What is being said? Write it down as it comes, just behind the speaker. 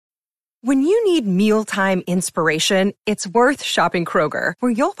When you need mealtime inspiration, it's worth shopping Kroger,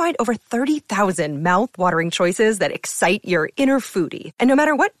 where you'll find over 30,000 mouth-watering choices that excite your inner foodie. And no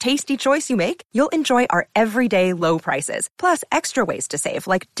matter what tasty choice you make, you'll enjoy our everyday low prices, plus extra ways to save,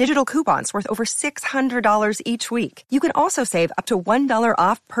 like digital coupons worth over $600 each week. You can also save up to $1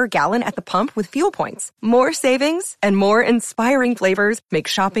 off per gallon at the pump with fuel points. More savings and more inspiring flavors make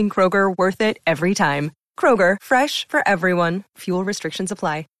shopping Kroger worth it every time. Kroger, fresh for everyone. Fuel restrictions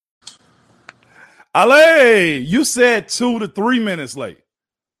apply. Ale, you said 2 to 3 minutes late.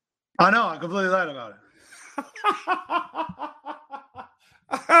 I know. I completely lied about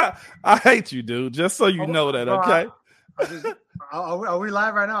it. I hate you, dude. Just so you know that, okay? Are we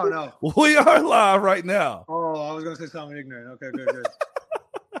live right now or no? We are live right now. Oh, I was going to say something ignorant. Okay, good.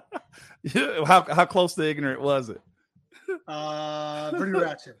 Yeah, how close to ignorant was it? Pretty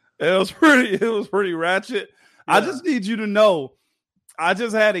ratchet. It was pretty ratchet. Yeah. I just need you to know, I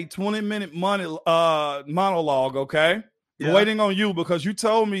just had a 20-minute monologue, okay? Yeah. Waiting on you because you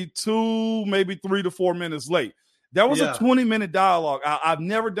told me 2, maybe 3 to 4 minutes late. That was a 20-minute dialogue. I've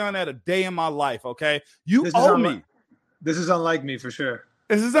never done that a day in my life, okay? You owe me. This is unlike me for sure.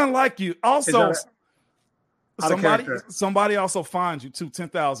 This is unlike you. Also, somebody also fined you too,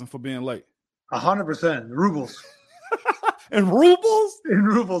 10,000 for being late. 100%. Rubles. In rubles? In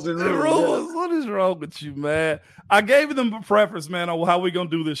rubles. Yeah. What is wrong with you, man? I gave them a preference, man, on how we going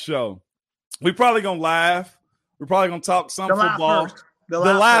to do this show. We probably going to laugh. We're probably going to talk some football. The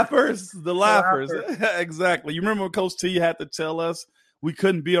laughers. Exactly. You remember when Coach T had to tell us we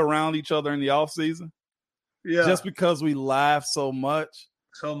couldn't be around each other in the offseason? Yeah. Just because we laugh so much.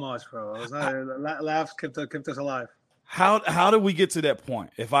 So much, bro. Laughs kept us alive. How did we get to that point,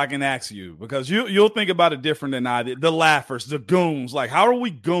 if I can ask you? Because you'll think about it different than I did. The laughers, the goons. Like, how are we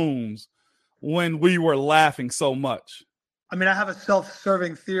goons when we were laughing so much? I mean, I have a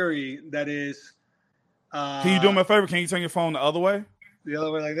self-serving theory that is... can you do me a favor? Can you turn your phone the other way? The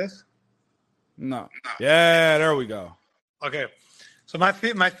other way like this? No. Yeah, there we go. Okay. So my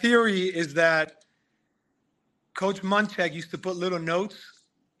theory is that Coach Munchak used to put little notes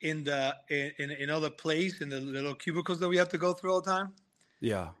in other place in the little cubicles that we have to go through all the time.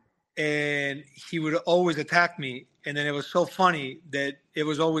 Yeah. And he would always attack me. And then it was so funny that it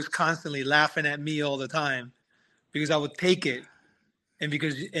was always constantly laughing at me all the time because I would take it. And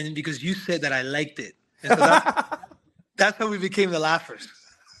because you said that I liked it. And so that's how we became the laughers.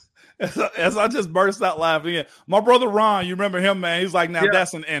 As I just burst out laughing again. My brother Ron, you remember him, man? He's like, now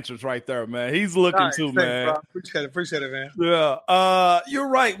that's an entrance right there, man. He's looking too, man. Bro. Appreciate it, man. Yeah. You're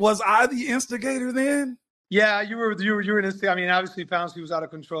right. Was I the instigator then? Yeah, you were an instigator. I mean, obviously Pouncey was out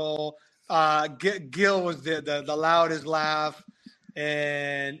of control. Gil was the loudest laugh.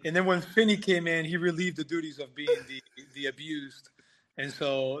 And then when Finney came in, he relieved the duties of being the abused. And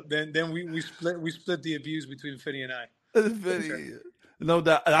so then we split the abuse between Finney and I. Finney. No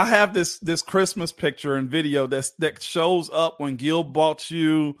doubt. I have this Christmas picture and video that shows up when Gil bought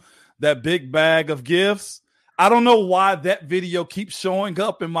you that big bag of gifts. I don't know why that video keeps showing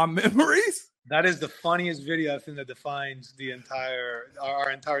up in my memories. That is the funniest video I think that defines our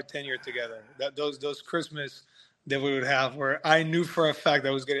entire tenure together. Those Christmas that we would have where I knew for a fact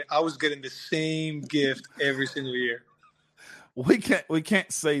I was getting the same gift every single year. We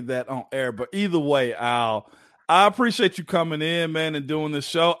can't say that on air, but either way, Al, I appreciate you coming in, man, and doing this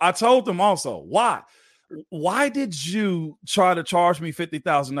show. I told them also, why did you try to charge me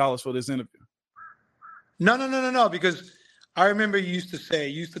 $50,000 for this interview? No, because I remember you used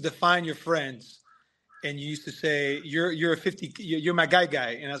to define your friends, and you used to say, you're my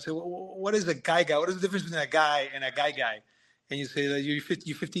guy. And I said, well, what is a guy? What is the difference between a guy and a guy? And you say that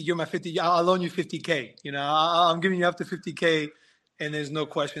you're my 50, I'll loan you $50K. You know, I'm giving you up to $50K, and there's no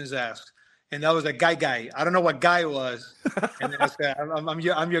questions asked. And that was a guy. I don't know what guy was. And then I said, I'm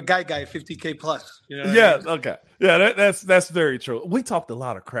your guy, $50K plus. You know yeah. I mean? Okay. Yeah, that's very true. We talked a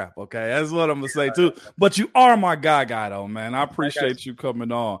lot of crap. Okay. That's what I'm going to say too. But you are my guy though, man. I appreciate you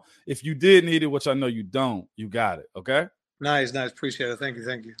coming on. If you did need it, which I know you don't, you got it. Okay. Nice. Appreciate it. Thank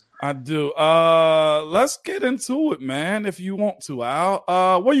you. I do. Let's get into it, man. If you want to, Al.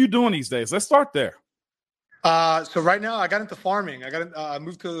 What are you doing these days? Let's start there. So right now I got into farming. I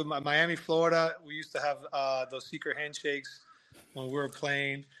moved to Miami, Florida. We used to have those secret handshakes when we were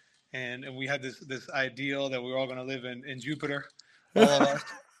playing, and we had this ideal that we were all going to live in Jupiter, all of us.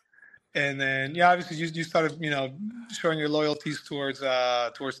 And then obviously you started showing your loyalties towards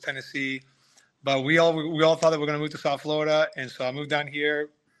Tennessee, but we all thought that we were going to move to South Florida, and so I moved down here.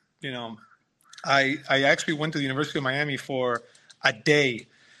 I actually went to the University of Miami for a day.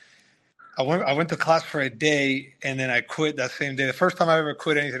 I went to class for a day, and then I quit that same day. The first time I ever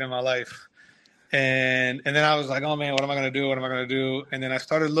quit anything in my life. And then I was like, oh man, what am I gonna do? What am I gonna do? And then I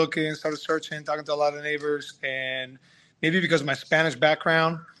started looking, started searching, talking to a lot of neighbors, and maybe because of my Spanish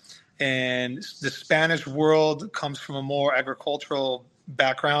background and the Spanish world comes from a more agricultural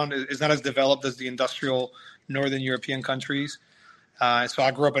background. It's not as developed as the industrial Northern European countries. So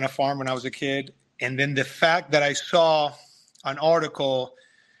I grew up in a farm when I was a kid. And then the fact that I saw an article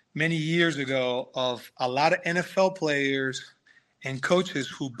many years ago of a lot of NFL players and coaches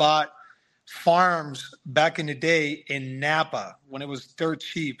who bought farms back in the day in Napa when it was dirt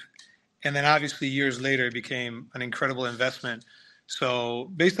cheap. And then obviously years later, it became an incredible investment.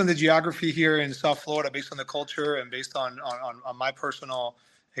 So based on the geography here in South Florida, based on the culture and based on my personal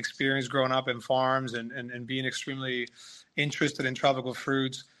experience growing up in farms and being extremely interested in tropical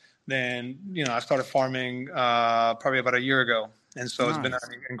fruits, then, I started farming probably about a year ago. And so It's been an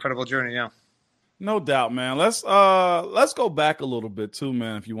incredible journey. Yeah. No doubt, man. Let's go back a little bit too,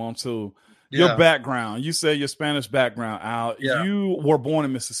 man, if you want to. Your background. You said your Spanish background, Al. Yeah. You were born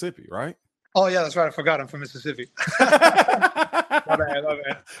in Mississippi, right? Oh, yeah, that's right. I forgot. I'm from Mississippi. My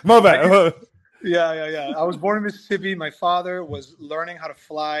bad. Yeah. I was born in Mississippi. My father was learning how to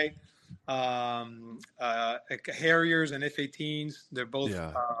fly Harriers and F-18s. They're both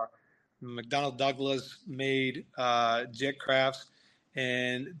McDonnell Douglas made jet crafts.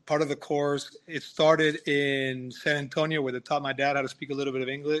 And part of the course, it started in San Antonio, where they taught my dad how to speak a little bit of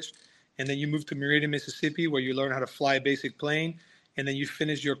English. And then you move to Meridian, Mississippi, where you learn how to fly a basic plane. And then you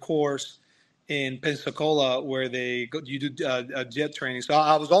finish your course in Pensacola, where you do jet training. So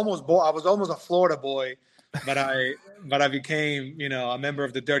I was almost a Florida boy, but I became a member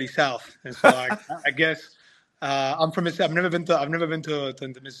of the dirty South. And so I guess I'm from Mississippi. I've never been to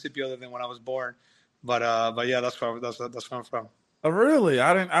Mississippi other than when I was born. But yeah, that's where I'm from. Oh, really?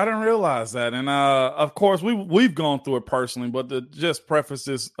 I didn't realize that. And of course we've gone through it personally, but to just preface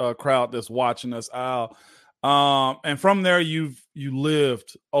this crowd that's watching us, Al, and from there you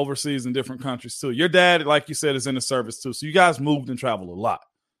lived overseas in different countries too. Your dad, like you said, is in the service too. So you guys moved and traveled a lot.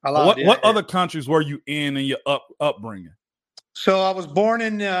 What other countries were you in your upbringing? So I was born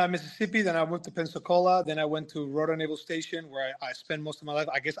in Mississippi. Then I went to Pensacola. Then I went to Rota Naval Station, where I spent most of my life.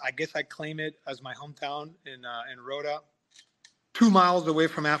 I guess I claim it as my hometown in Rota. 2 miles away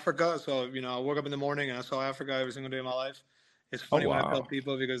from Africa. So, I woke up in the morning and I saw Africa every single day of my life. It's funny when I tell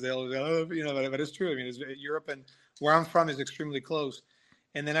people, because they always go, but it's true. I mean, Europe and where I'm from is extremely close.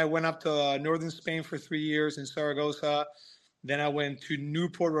 And then I went up to northern Spain for 3 years in Zaragoza. Then I went to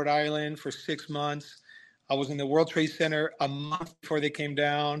Newport, Rhode Island for 6 months. I was in the World Trade Center a month before they came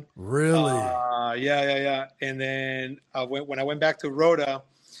down. Really? Yeah. And then when I went back to Rota,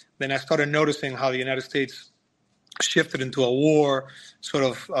 then I started noticing how the United States shifted into a war sort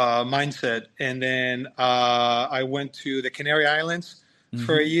of mindset. And then I went to the Canary Islands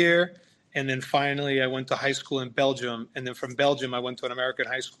for a year. And then finally I went to high school in Belgium. And then from Belgium, I went to an American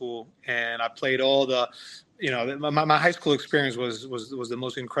high school, and I played all the, my high school experience was the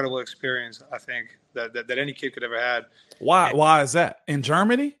most incredible experience, I think, that any kid could ever had. Why is that? In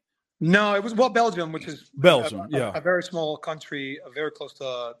Germany? No, it was Belgium, which is Belgium, a very small country, very close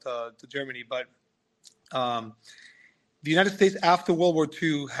to Germany. But the United States after World War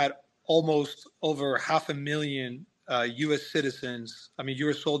II had almost over 500,000 U.S. citizens,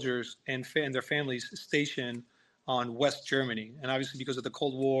 U.S. soldiers and their families stationed on West Germany, and obviously because of the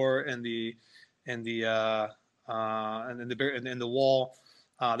Cold War and the wall,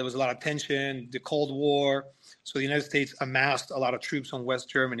 there was a lot of tension. The Cold War, so the United States amassed a lot of troops on West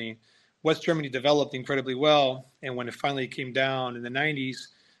Germany. West Germany developed incredibly well, and when it finally came down in the 90s.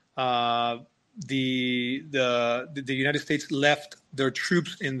 The United States left their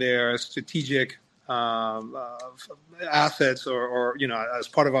troops in their strategic assets, or as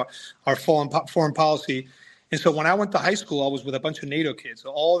part of our foreign policy. And so when I went to high school, I was with a bunch of NATO kids. So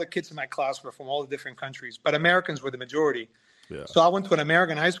all the kids in my class were from all the different countries, but Americans were the majority. Yeah. So I went to an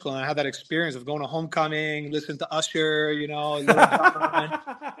American high school, and I had that experience of going to homecoming, listening to Usher, Little John,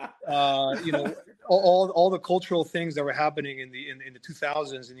 all the cultural things that were happening in the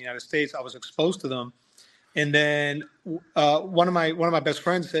 2000s in the United States. I was exposed to them. And then one of my best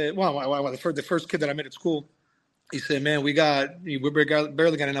friends said, the first kid that I met at school, he said, "Man, we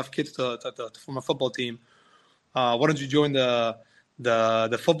barely got enough kids to form a football team. Why don't you join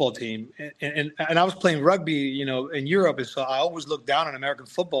the football team?" And I was playing rugby, in Europe, and so I always looked down on American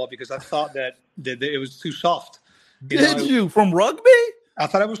football because I thought that it was too soft. Did you from rugby? I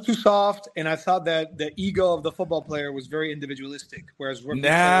thought it was too soft, and I thought that the ego of the football player was very individualistic, whereas rugby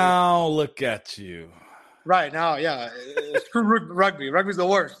now look at you. Right now, yeah. Screw rugby. Rugby's the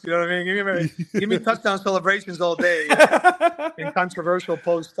worst. You know what I mean? Give me touchdown celebrations all day, in controversial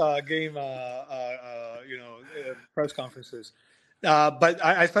post game, press conferences. But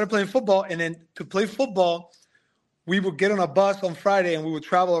I started playing football, and then to play football, we would get on a bus on Friday, and we would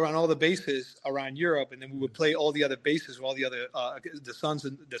travel around all the bases around Europe, and then we would play all the other bases, all the other the sons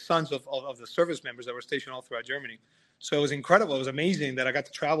of the service members that were stationed all throughout Germany. So it was incredible. It was amazing that I got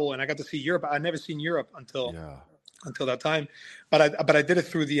to travel and I got to see Europe. I'd never seen Europe until that time, but I did it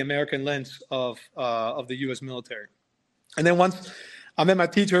through the American lens of the U.S. military. And then once I met my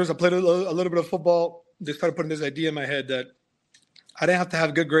teachers, I played a little bit of football. They started putting this idea in my head that I didn't have to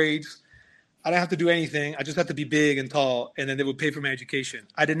have good grades. I didn't have to do anything. I just had to be big and tall, and then they would pay for my education.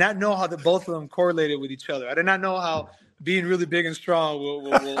 I did not know how both of them correlated with each other. I did not know how being really big and strong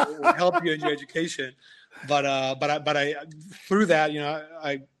will help you in your education. But I through that,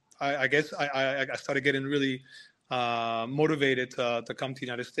 I guess I started getting really motivated to come to the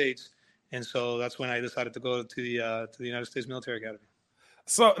United States, and so that's when I decided to go to the United States Military Academy.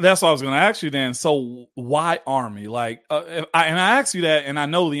 So that's what I was going to ask you then. So why Army? Like, I asked you that, and I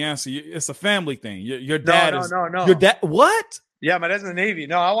know the answer. It's a family thing. Your dad No. Your dad? What? Yeah, my dad's in the Navy.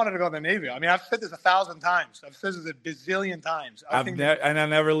 No, I wanted to go in the Navy. I mean, I've said this 1,000 times. I've said this a bazillion times. I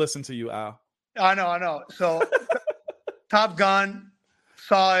never listened to you, Al. I know. So Top Gun,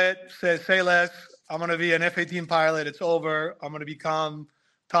 saw it, said, say less. I'm going to be an F-18 pilot. It's over. I'm going to become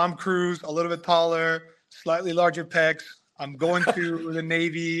Tom Cruise, a little bit taller, slightly larger pecs. I'm going to the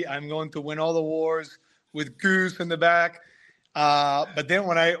Navy. I'm going to win all the wars with Goose in the back. But then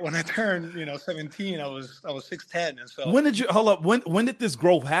when I turned 17, I was 6'10", and so when did you hold up? When did this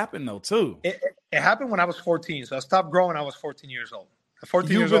growth happen though? Too it happened when I was 14. So I stopped growing. I was 14 years old.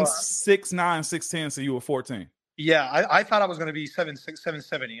 You've been 6'9", 6'10", so you were 14. Yeah, I thought I was going to be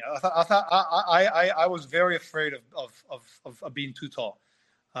 770. I was very afraid of being too tall.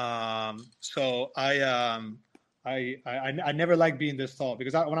 So I never liked being this tall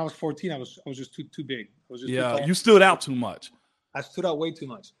because when I was 14, I was just too big. I was just too tall. You stood out too much. I stood out way too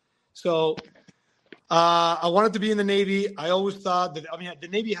much. So I wanted to be in the Navy. I always thought that the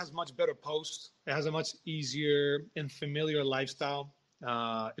Navy has much better posts. It has a much easier and familiar lifestyle.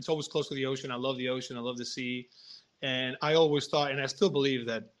 It's always close to the ocean. I love the ocean. I love the sea. And I always thought, and I still believe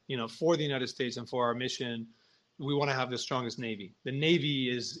that, for the United States and for our mission, we want to have the strongest Navy. The Navy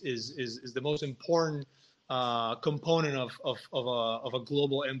is the most important component of a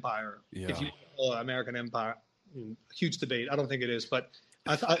global empire. Yeah. If you call it American empire, huge debate. I don't think it is, but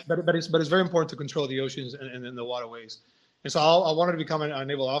it's very important to control the oceans and the waterways. And so I wanted to become a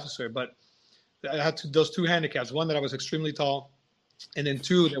naval officer, but I had those two handicaps. One, that I was extremely tall. And then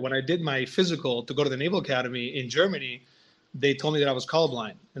two, that when I did my physical to go to the Naval Academy in Germany, they told me that I was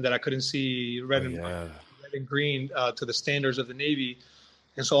colorblind and that I couldn't see red and green to the standards of the Navy.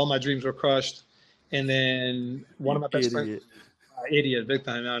 And so all my dreams were crushed. And then one of my best friends, idiot, big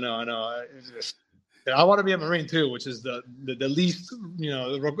time. I know. I want to be a Marine too, which is the least,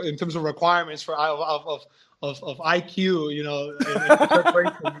 in terms of requirements for of IQ, in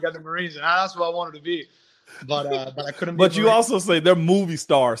preparation. You got the Marines, and that's what I wanted to be. But I couldn't. But you also say they're movie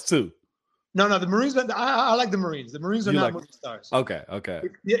stars too. No, the Marines. I like the Marines. The Marines are not movie stars. Okay.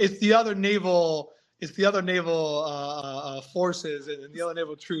 It's the other naval. It's the other naval forces and the other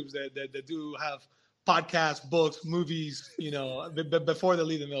naval troops that do have podcasts, books, movies. Before they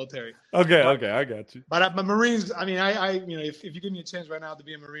leave the military. Okay, I got you. But my Marines. I mean, if you give me a chance right now to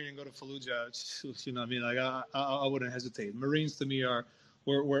be a Marine and go to Fallujah, I wouldn't hesitate. Marines to me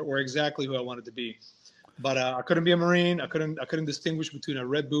were exactly who I wanted to be. But I couldn't be a Marine. I couldn't distinguish between a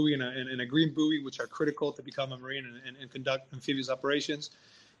red buoy and a green buoy, which are critical to become a Marine and conduct amphibious operations.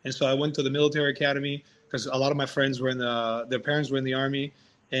 And so I went to the military academy because a lot of my friends their parents were in the Army,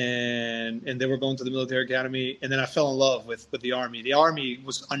 and they were going to the military academy. And then I fell in love with the Army. The Army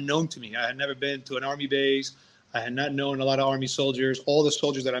was unknown to me. I had never been to an Army base. I had not known a lot of Army soldiers. All the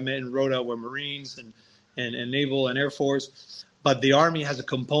soldiers that I met in Rota were Marines and Naval and Air Force. But the Army has a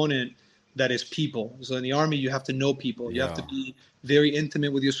component that is people. So in the Army, you have to know people. You have to be very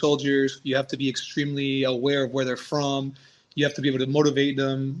intimate with your soldiers. You have to be extremely aware of where they're from. You have to be able to motivate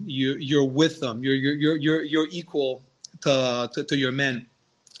them. You're with them. You're equal to your men.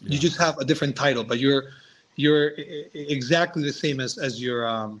 Yeah. You just have a different title, but you're exactly the same as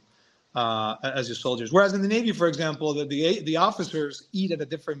your soldiers. Whereas in the Navy, for example, the officers eat at a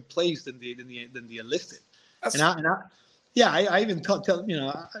different place than the enlisted. I even tell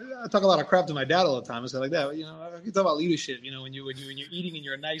I talk a lot of crap to my dad all the time and stuff like that. You talk about leadership. When you're eating in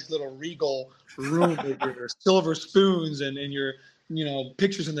your nice little regal room with your silver spoons and your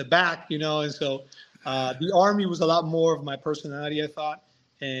pictures in the back. And so The Army was a lot more of my personality, I thought.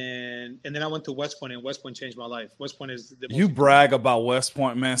 And then I went to West Point, and West Point changed my life. West Point is the most. You brag about West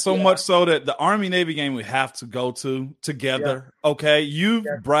Point, man, so much so that the Army-Navy game we have to go to together, okay? You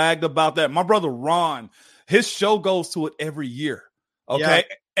bragged about that. My brother Ron, his show goes to it every year, okay?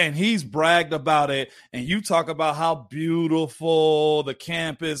 Yeah. And he's bragged about it, and you talk about how beautiful the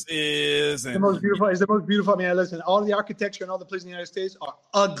campus is. And the most beautiful. It's the most beautiful. I mean, listen, all the architecture and all the places in the United States are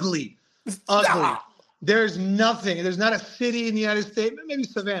ugly. Ugly. There's nothing. There's not a city in the United States. Maybe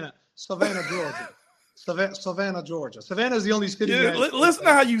Savannah, Georgia. Savannah, Georgia. Savannah is the only city. Listen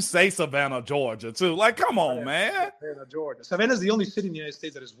to how you say Savannah, Georgia, too. Like, come on, man. Savannah, Georgia. Savannah is the only city in the United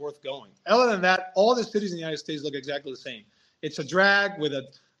States that is worth going. Other than that, all the cities in the United States look exactly the same. It's a drag with a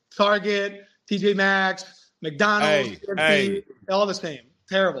Target, TJ Maxx, McDonald's, all the same.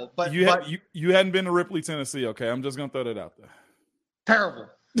 Terrible. But you hadn't been to Ripley, Tennessee, okay? I'm just gonna throw that out there. Terrible.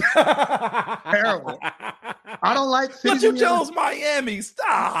 Terrible. I don't like cities. But you chose Miami.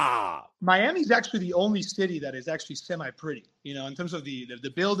 Stop. Miami's actually the only city that is actually semi-pretty. You know, in terms of the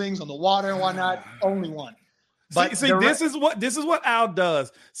buildings on the water and whatnot. Only one. But see, this is what Al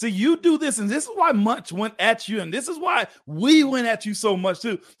does. See, you do this, and this is why Munch went at you, and this is why we went at you so much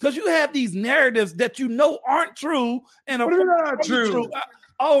too, because you have these narratives that you know aren't true and are not true.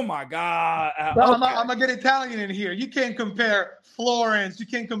 Oh my God! Well, okay. I'm gonna get Italian in here. You can't compare Florence. You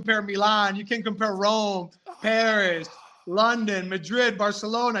can't compare Milan. You can't compare Rome, Paris, London, Madrid,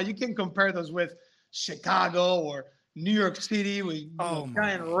 Barcelona. You can't compare those with Chicago or New York City with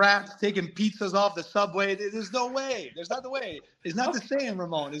giant rats taking pizzas off the subway. There's no way. There's not the way. It's not the same,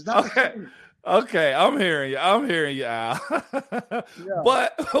 Ramon. It's not the same. Okay, I'm hearing you, Al.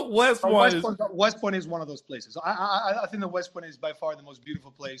 But West Point is one of those places. I think the West Point is by far the most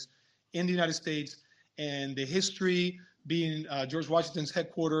beautiful place in the United States, and the history being George Washington's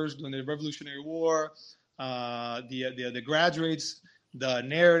headquarters during the Revolutionary War, the graduates, the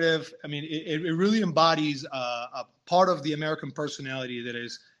narrative. I mean, it really embodies a part of the American personality that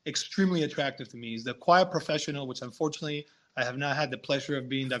is extremely attractive to me. Is the quiet professional, which unfortunately I have not had the pleasure of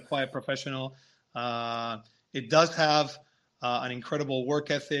being that quiet professional. It does have an incredible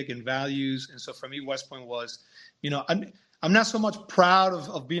work ethic and values. And so for me, West Point was, I'm not so much proud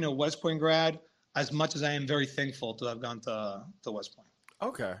of being a West Point grad as much as I am very thankful to have gone to West Point.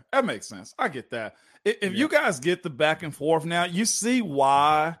 Okay, that makes sense. I get that. If you guys get the back and forth now, you see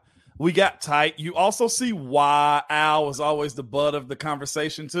why we got tight. You also see why Al was always the butt of the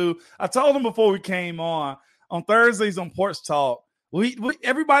conversation too. I told him before we came on Thursdays on Porch Talk, we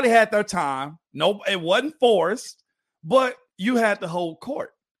everybody had their time. No, it wasn't forced, but you had to hold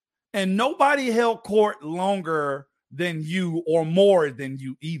court, and nobody held court longer than you or more than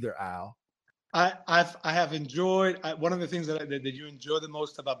you either, Al. I have enjoyed one of the things that you enjoy the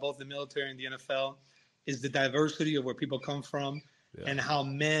most about both the military and the NFL is the diversity of where people come from and how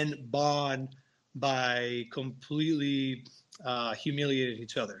men bond by completely humiliating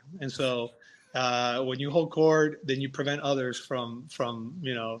each other. And so when you hold court, then you prevent others from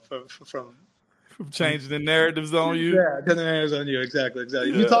changing the narratives on you. Yeah, the narratives on you. Exactly. Yeah.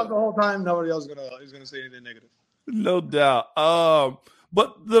 If you talk the whole time, nobody else is gonna say anything negative. No doubt.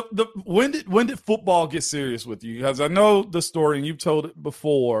 But when did football get serious with you? Because I know the story and you've told it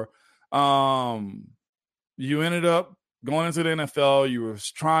before. You ended up going into the NFL. You were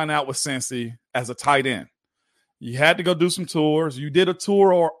trying out with Cincy as a tight end. You had to go do some tours. You did a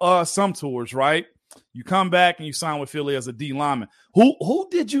tour or some tours, right? You come back and you sign with Philly as a D lineman. Who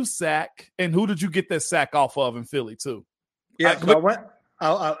did you sack and who did you get that sack off of in Philly too? Yeah,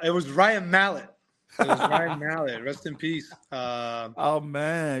 it was Ryan Mallett. It was Ryan Mallett. Rest in peace. Oh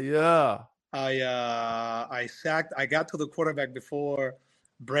man, yeah. I got to the quarterback before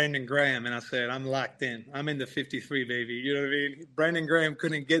Brandon Graham, and I said, I'm locked in. I'm in the 53, baby. You know what I mean? Brandon Graham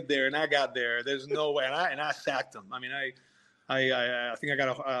couldn't get there, and I got there. There's no way, and I sacked him. I mean, I think I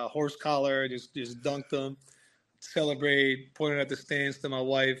got a horse collar, just dunked him, celebrate, pointed at the stands to my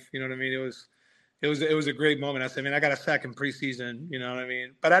wife. You know what I mean? It was a great moment. I said, man, I got a sack in preseason. You know what I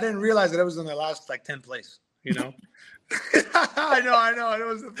mean? But I didn't realize that it was in the last 10th place. You know? I know. It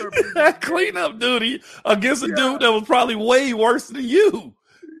was the third cleanup duty against a dude that was probably way worse than you.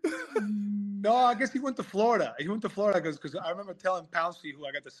 No, I guess he went to Florida. He went to Florida because I remember telling Pouncey, who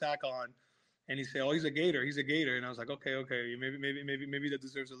I got the sack on, and he said, "Oh, he's a Gator. He's a Gator." And I was like, "Okay, maybe that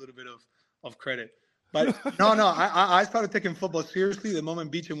deserves a little bit of credit." But no, I started taking football seriously the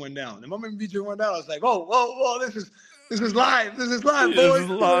moment Beecham went down. The moment Beecham went down, I was like, "Whoa, this is live. This is live, boys. This is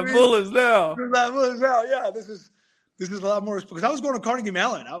live bullets now. This is live bullets now. Yeah, this is a lot more because I was going to Carnegie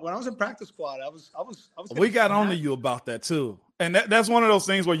Mellon when I was in practice squad. I was. We got on to you about that too. And that's one of those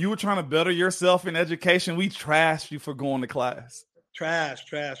things where you were trying to better yourself in education. We trashed you for going to class. Trash.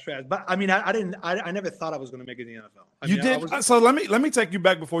 But I mean, I never thought I was going to make it in the NFL. You did. So let me take you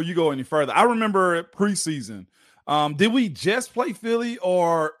back before you go any further. I remember at preseason. Did we just play Philly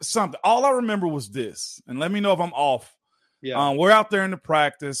or something? All I remember was this, and let me know if I'm off. Yeah. We're out there in the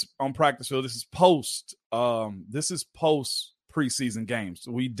practice field. This is post preseason games.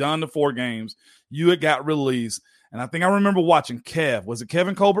 So we done the 4 games. You had got released. And I think I remember watching Kev. Was it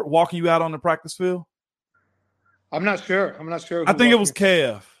Kevin Colbert walking you out on the practice field? I'm not sure. I think it was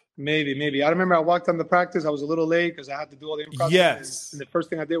Kev. Maybe. I remember I walked on the practice. I was a little late because I had to do all the improv. Yes. And the first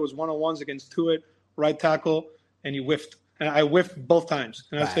thing I did was one-on-ones against Tuitt, right tackle, and he whiffed. And I whiffed both times.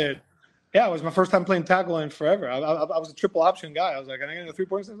 And I said, yeah, it was my first time playing tackle in forever. I was a triple option guy. I was like, can I get a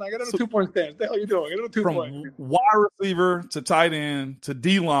 3-point stance? I got a 2-point stance. What the hell are you doing? I got a 2-point. From wide receiver to tight end to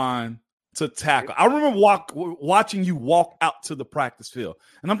D-line to tackle. I remember watching you walk out to the practice field.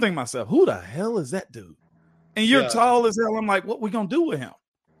 And I'm thinking to myself, who the hell is that dude? And you're tall as hell. I'm like, what we going to do with him?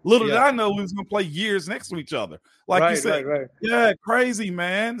 Little did I know we was going to play years next to each other. Like you said, right. Yeah, crazy,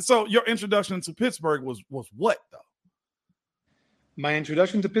 man. So your introduction to Pittsburgh was what, though? My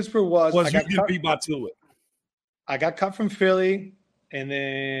introduction to Pittsburgh was you getting beat by Tuitt. I got cut from Philly, and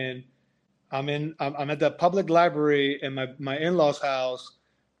then I'm at the public library in my in-laws' house,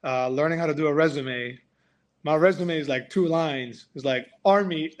 learning how to do a resume. My resume is like 2 lines. It's like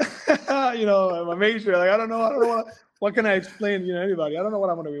Army, my major. Like I don't know what can I explain, anybody. I don't know what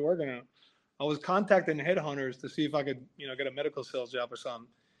I'm going to be working on. I was contacting headhunters to see if I could, get a medical sales job or something.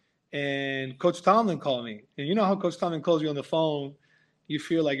 And Coach Tomlin called me. And you know how Coach Tomlin calls you on the phone, you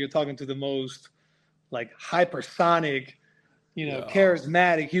feel like you're talking to the most like hypersonic,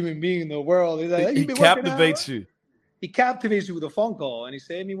 charismatic human being in the world. He's like, he captivates you. He captivates you with a phone call. And he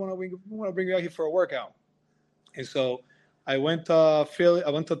said, we want to bring you out here for a workout. And so I went to Philly. I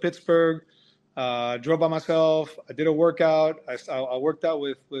went to Pittsburgh, drove by myself. I did a workout. I worked out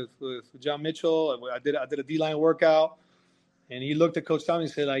with John Mitchell. I did a D-line workout. And he looked at Coach Tomlin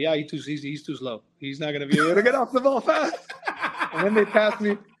and said, yeah, he's too slow. He's not going to be able to get off the ball fast. And then they passed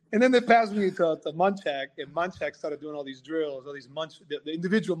me. And then they passed me to Munchak. And Munchak started doing all these drills, all these the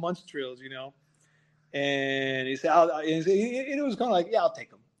individual munch drills, And he said, it was kind of like, yeah, I'll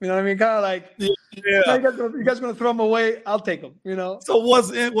take him. You know what I mean? Kind of like, you guys going to throw him away? I'll take him. So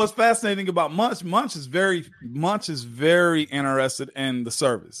what's fascinating about Munch? Munch is very interested in the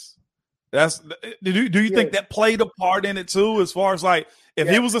service. Do you think that played a part in it too? As far as like, if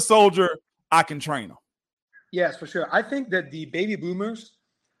he was a soldier, I can train him. Yes, for sure. I think that the baby boomers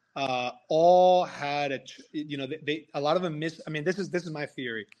all had a lot of them missed. I mean, this is my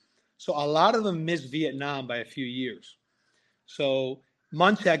theory. So a lot of them missed Vietnam by a few years. So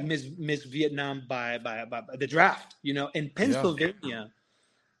Munchak missed Vietnam by the draft. In Pennsylvania,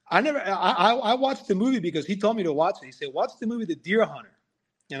 I watched the movie because he told me to watch it. He said, watch the movie The Deer Hunter.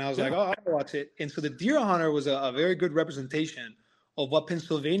 And I was like, I'll watch it. And so The Deer Hunter was a very good representation of what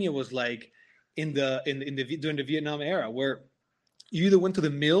Pennsylvania was like during the Vietnam era, where you either went to the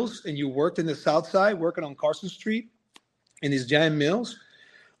mills and you worked in the South Side, working on Carson Street in these giant mills,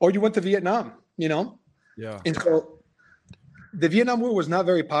 or you went to Vietnam, Yeah. And so the Vietnam War was not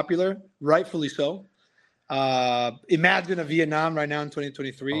very popular, rightfully so. Imagine a Vietnam right now in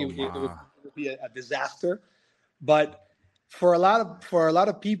 2023. It would be a disaster. But for a lot of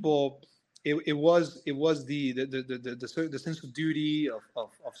people, it was the sense of duty of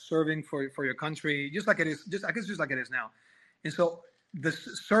serving for your country, just like it is, just like it is now. And so the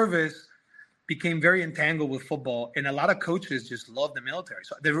service became very entangled with football, and a lot of coaches just love the military.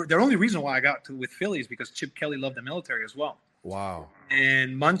 So the only reason why I got with Philly is because Chip Kelly loved the military as well. Wow.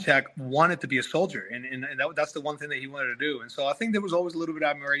 And Munchak wanted to be a soldier, and that's the one thing that he wanted to do. And so I think there was always a little bit of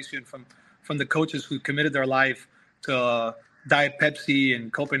admiration from the coaches who committed their life to Diet Pepsi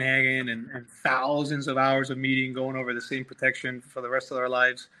and Copenhagen and thousands of hours of meeting, going over the same protection for the rest of their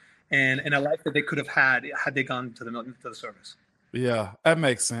lives, and a life that they could have had they gone to the service. Yeah, that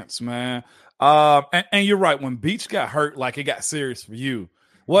makes sense, man. And you're right. When Beach got hurt, like it got serious for you.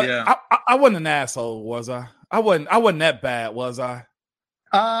 What? Yeah. I wasn't an asshole, was I? I wasn't that bad, was I?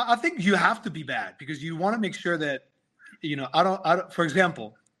 I think you have to be bad because you want to make sure that I don't. For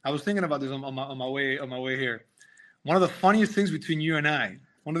example, I was thinking about this on my way here. One of the funniest things between you and I,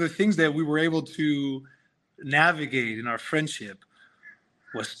 one of the things that we were able to navigate in our friendship,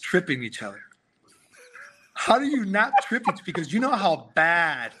 was tripping each other. How do you not trip it? Because you know how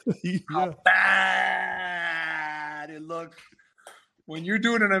bad it looks when you're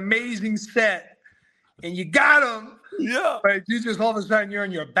doing an amazing set and you got them. Yeah. Right. You just all of a sudden you're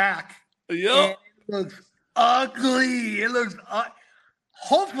on your back. Yeah. It looks ugly. It looks.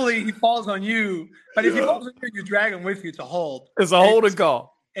 Hopefully he falls on you, but if he falls on you, you drag him with you to hold. It's a holding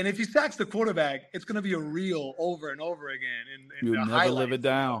call. And if he sacks the quarterback, it's going to be a reel over and over again. And You'll never live it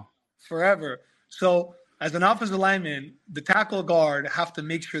down forever. So as an offensive lineman, the tackle guard have to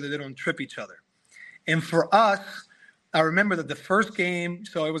make sure that they don't trip each other. And for us, I remember that the first game,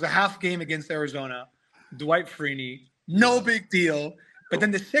 so it was a half game against Arizona, Dwight Freeney, no big deal. But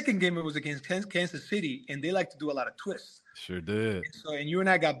then the second game, it was against Kansas City, and they like to do a lot of twists. Sure did. And you and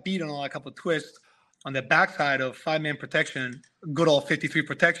I got beat on a couple of twists on the backside of 5-man protection, good old 53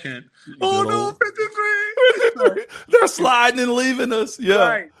 protection. Oh, no, 53. They're sliding and leaving us. Yeah.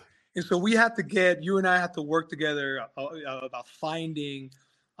 Right. And so you and I had to work together about finding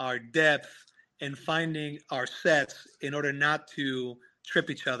our depth and finding our sets in order not to trip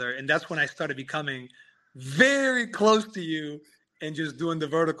each other. And that's when I started becoming very close to you and just doing the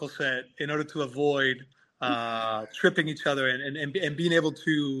vertical set in order to avoid tripping each other and being able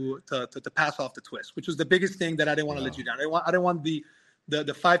to pass off the twist, which was the biggest thing that I didn't want to let you down. I didn't want the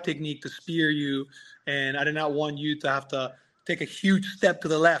 5 technique to spear you, and I did not want you to have to take a huge step to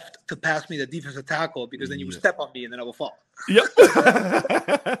the left to pass me the defensive tackle, because then you would step on me and then I will fall. Yep.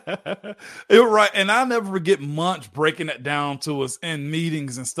 You're right. And I'll never forget Munch breaking it down to us in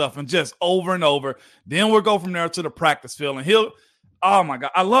meetings and stuff, and just over and over. Then we'll go from there to the practice field, and oh my God,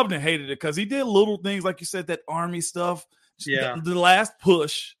 I loved and hated it because he did little things, like you said, that Army stuff. Yeah. The last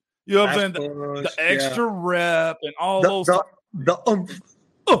push, you know what I'm saying? The extra rep and all those.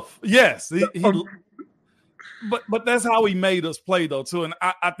 Yes. But that's how he made us play, though, too. And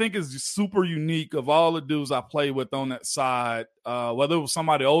I think it's just super unique of all the dudes I played with on that side, whether it was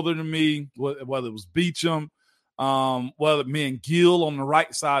somebody older than me, whether it was Beecham, whether me and Gill on the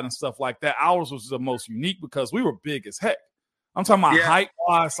right side and stuff like that. Ours was the most unique because we were big as heck. I'm talking about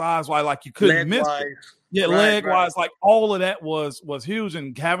height-wise, size-wise, like you couldn't miss it. Yeah, leg-wise, like all of that was huge,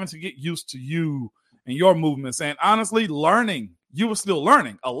 and having to get used to you and your movements. And honestly, you were still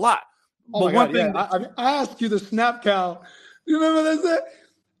learning a lot. Oh, but one thing, I asked you the snap count. You remember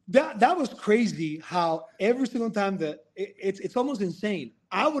that was crazy. How every single time it's almost insane.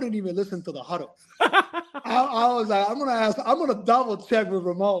 I wouldn't even listen to the huddle. I was like, I'm gonna double check with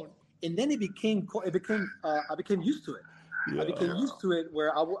Ramon, and then I became used to it. Yeah. I became used to it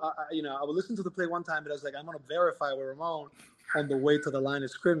where I would listen to the play one time, but I was like, I'm gonna verify with Ramon on the way to the line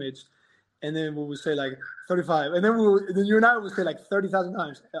of scrimmage. And then we would say like 35. And then you and I would say like 30,000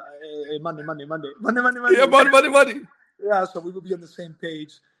 times, Monday. Yeah, Monday. Yeah, so we would be on the same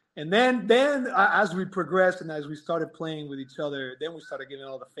page. And then as we progressed and as we started playing with each other, then we started getting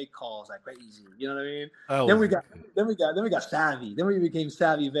all the fake calls like crazy. You know what I mean? Oh. Then we got savvy. Then we became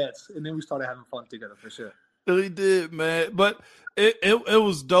savvy vets, and then we started having fun together for sure. Really did, man. But it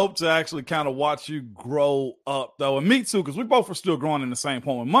was dope to actually kind of watch you grow up, though, and me too, because we both were still growing in the same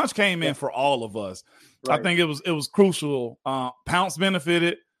point. When Munch came in for all of us, right. I think it was crucial. Pounce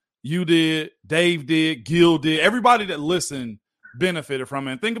benefited, you did, Dave did, Gil did, everybody that listened benefited from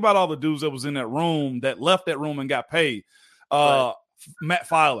it. And think about all the dudes that was in that room that left that room and got paid. Matt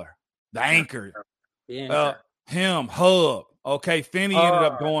Filer, the anchor, him, Hub. Okay, Finney ended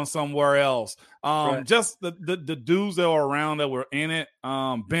up going somewhere else. Just the dudes that were around that were in it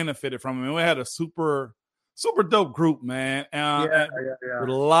benefited from it. And we had a super dope group, man. With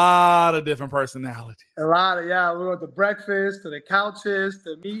a lot of different personalities. We went to breakfast, to the couches,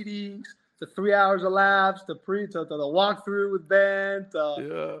 to meetings, to 3 hours of labs, to the walkthrough with Ben,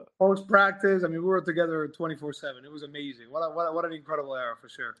 to post practice. I mean, we were together 24/7. It was amazing. What an incredible era for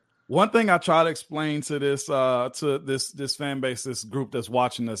sure. One thing I try to explain to this fan base, this group that's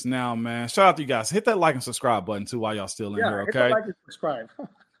watching us now, man. Shout out to you guys. Hit that like and subscribe button too while y'all still in here, okay? Hit the like and subscribe.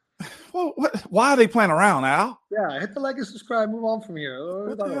 Well, why are they playing around, Al? Yeah, hit the like and subscribe. Move on from here.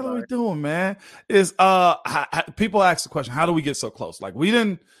 What the hell are we doing, man? People ask the question, how do we get so close? Like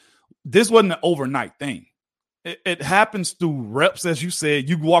this wasn't an overnight thing. It happens through reps, as you said.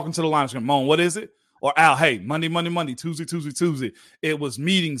 You walk into the line and say, Ramon, what is it? Or Al, hey, Monday, Tuesday. It was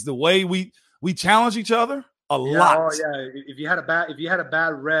meetings. The way we challenge each other a lot. Oh yeah. If you had a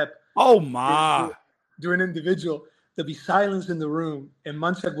bad rep, oh my, during individual, there'll be silence in the room, and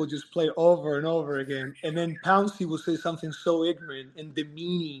Munchak will just play over and over again, and then Pouncey will say something so ignorant and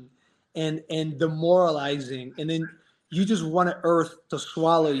demeaning and demoralizing, and then you just want earth to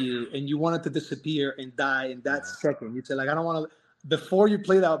swallow you, and you want it to disappear and die in that second. You say like, I don't want to. Before you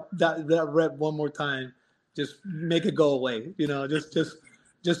play that rep one more time, just make it go away. You know, just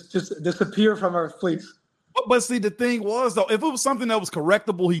disappear from earth, please. But see, the thing was, though, if it was something that was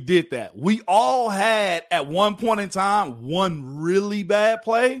correctable, he did that. We all had, at one point in time, one really bad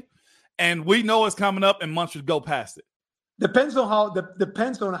play, and we know it's coming up, and Munch would go past it. Depends on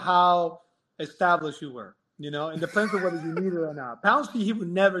how established you were, and depends on whether you need it or not. Pouncey, he would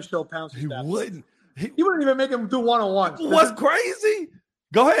never show Pouncey. He wouldn't. He wouldn't even make him do one-on-ones. What's crazy?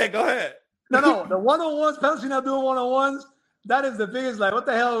 Go ahead. No, the one-on-ones, Pouncey not doing one-on-ones, that is the biggest, like, what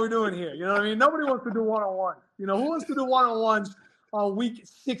the hell are we doing here? You know what I mean? Nobody wants to do one-on-ones. Who wants to do one-on-ones on week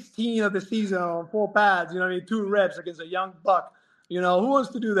 16 of the season on full pads? 2 reps against a young buck. Who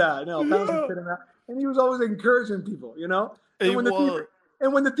wants to do that? Pouncey fit him out. And he was always encouraging people, And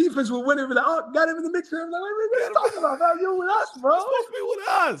when the defense would win, it would be like, oh, got him in the mixer. I'm like, what are you talking about? You're with us, bro. You're supposed to be with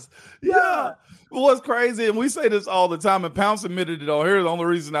us. Yeah. What's crazy, and we say this all the time, and Pounce admitted it on here, the only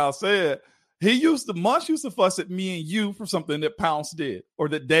reason I'll say it, Munch used to fuss at me and you for something that Pounce did or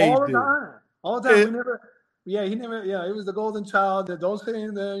that Dave did. All the time. He was the golden child that don't sit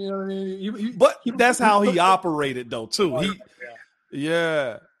in there, you know what I mean? But that's how he operated, though, too.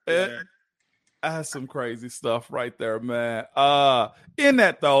 That's some crazy stuff right there, man. In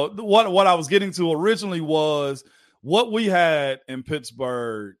that, though, what I was getting to originally was what we had in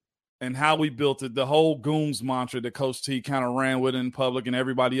Pittsburgh and how we built it, the whole Goons mantra that Coach T kind of ran with in public and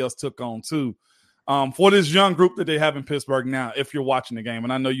everybody else took on, too. For this young group that they have in Pittsburgh now, if you're watching the game,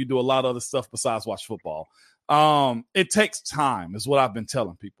 and I know you do a lot of other stuff besides watch football, it takes time is what I've been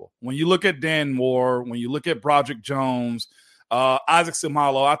telling people. When you look at Dan Moore, when you look at Broderick Jones, Isaac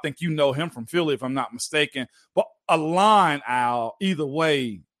Simalo, I think you know him from Philly, if I'm not mistaken. But a line out, either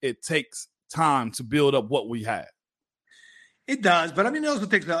way, it takes time to build up what we had. It does, but it also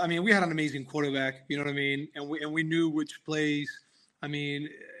takes. We had an amazing quarterback, you know what I mean, and we knew which plays. We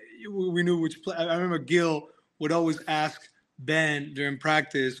knew which play. I remember Gil would always ask Ben during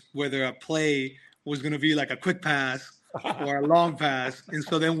practice whether a play was going to be like a quick pass or a long pass, and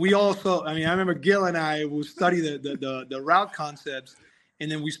so then we also. I remember Gil and I would study the route concepts, and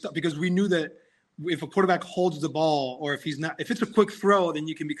then because we knew that if a quarterback holds the ball or if it's a quick throw, then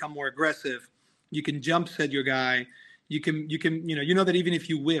you can become more aggressive. You can jump set your guy. You can that even if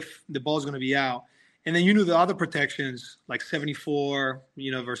you whiff, the ball's going to be out. And then the other protections like 74,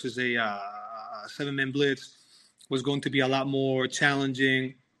 versus a 7-man blitz was going to be a lot more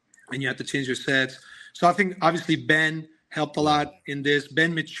challenging, and you have to change your sets. So I think obviously Ben helped a lot in this.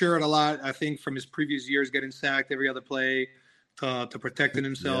 Ben matured a lot, I think, from his previous years getting sacked every other play to protecting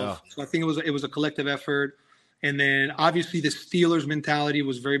himself. Yeah. So I think it was a collective effort. And then obviously the Steelers mentality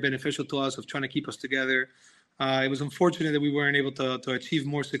was very beneficial to us of trying to keep us together. It was unfortunate that we weren't able to achieve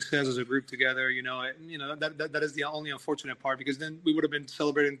more success as a group together. That is the only unfortunate part, because then we would have been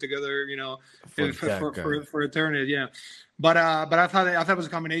celebrating together, for eternity. Yeah, but I thought it was a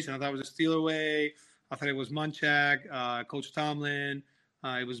combination. I thought it was a Steeler way. I thought it was Munchak, Coach Tomlin.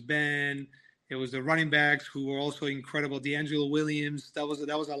 It was Ben. It was the running backs who were also incredible. D'Angelo Williams. That was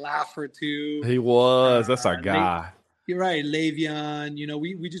a laugher too. He was. That's our guy. You're right, Le'Veon.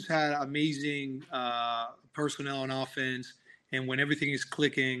 We just had amazing personnel on offense, and when everything is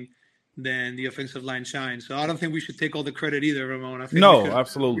clicking, then the offensive line shines. So I don't think we should take all the credit either, Ramon. I think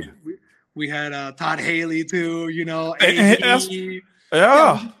absolutely. We had Todd Haley too. We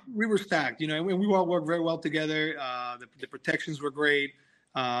were stacked. And we all worked very well together. The protections were great.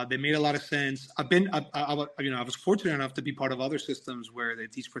 They made a lot of sense. I was fortunate enough to be part of other systems where they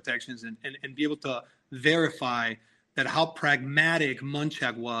teach protections and be able to verify that how pragmatic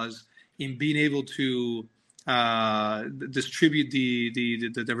Munchak was in being able to distribute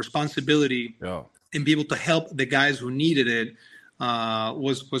the responsibility and be able to help the guys who needed it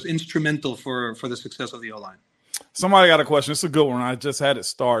was instrumental for the success of the O-line. Somebody got a question. It's a good one. I just had it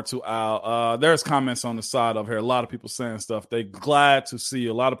start to Al. There's comments on the side of here. A lot of people saying stuff. They glad to see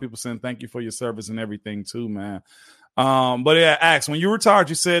you. A lot of people saying thank you for your service and everything too, man. But yeah, Ax, when you retired,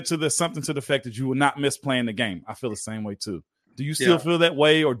 you said something to the effect that you would not miss playing the game. I feel the same way too. Do you still feel that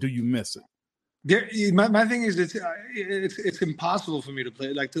way, or do you miss it? My thing is it's impossible for me to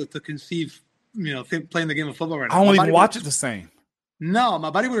play, like to conceive, playing the game of football right now. I don't even watch it the same. No, my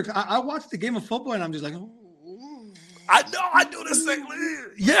body would. I watch the game of football and I'm just like, I know, I do the same.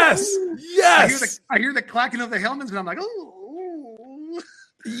 Yes. I hear the clacking of the helmets and I'm like, oh.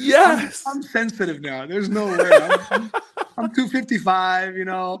 Yes. I'm sensitive now. There's no way. I'm 255.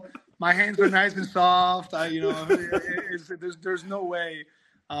 My hands are nice and soft. There's no way.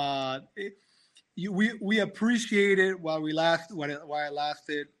 We appreciate it while I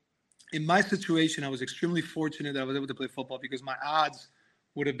lasted. In my situation, I was extremely fortunate that I was able to play football because my odds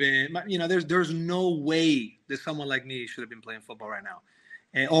would have been, there's no way that someone like me should have been playing football right now,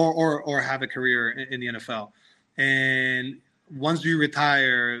 or have a career in the NFL. And once you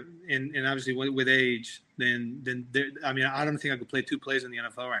retire, and obviously with age, then I mean, I don't think I could play 2 plays in the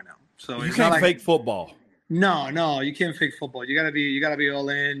NFL right now. So you can't fake football. No, you can't fake football. You gotta be all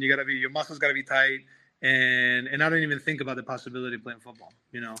in. Your muscles gotta be tight, and I don't even think about the possibility of playing football.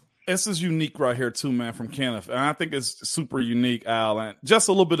 This is unique right here too, man, from Kenneth, and I think it's super unique, Al. And just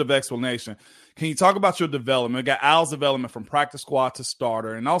a little bit of explanation. Can you talk about your development? We got Al's development from practice squad to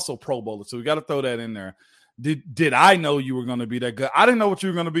starter, and also Pro Bowler. So we got to throw that in there. Did I know you were going to be that good? I didn't know what you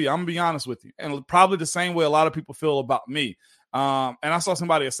were going to be. I'm going to be honest with you. And probably the same way a lot of people feel about me. And I saw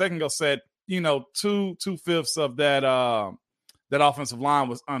somebody a second ago said, 2/5 of that offensive line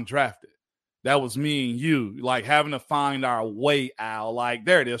was undrafted. That was me and you, like having to find our way, Al. Like,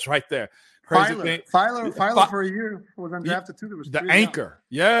 there it is right there. Filer for a year was undrafted too. There was the anchor.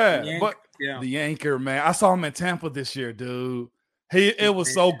 Yeah. The anchor, man. I saw him in Tampa this year, dude. It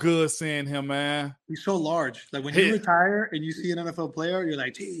was so good seeing him, man. He's so large. Like when you retire and you see an NFL player, you're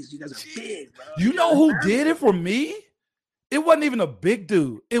like, geez, you guys are big, bro. You know who did it for me? It wasn't even a big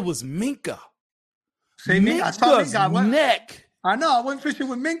dude. It was Minka. Minka's neck. I know. I went fishing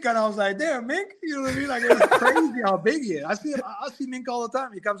with Minka and I was like, "Damn, Mink!" You know what I mean? Like, it was crazy how big he is. I see Minka all the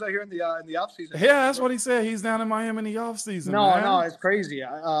time. He comes out here in the off season. Yeah, that's what he said. He's down in Miami in the off season. No, it's crazy.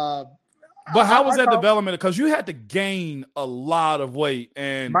 But how was that development? Because you had to gain a lot of weight,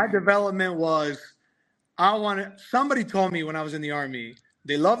 and my development was somebody told me when I was in the Army,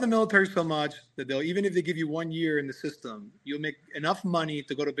 they love the military so much that even if they give you 1 year in the system, you'll make enough money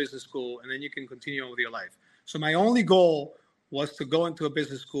to go to business school, and then you can continue on with your life. So my only goal was to go into a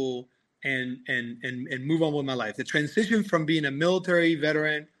business school and move on with my life. The transition from being a military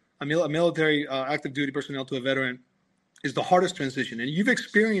veteran, a military active duty personnel to a veteran is the hardest transition. And you've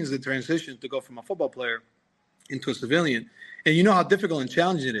experienced the transition to go from a football player into a civilian. And you know how difficult and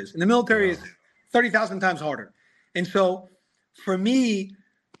challenging it is. And the military is 30,000 times harder. And so for me,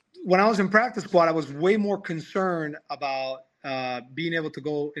 when I was in practice squad, I was way more concerned about being able to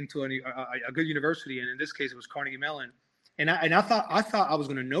go into a good university. And in this case, it was Carnegie Mellon. And I thought I was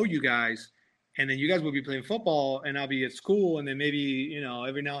going to know you guys, and then you guys would be playing football, and I'll be at school, and then maybe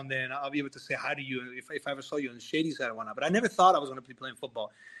every now and then I'll be able to say hi to you if I ever saw you on the shady side or whatnot. But I never thought I was going to be playing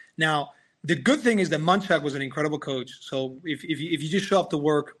football. Now the good thing is that Munchak was an incredible coach. So if you just show up to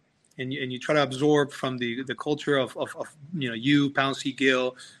work and you try to absorb from the culture of you, Pouncey,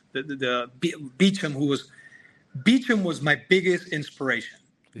 Gill, the Beecham was my biggest inspiration.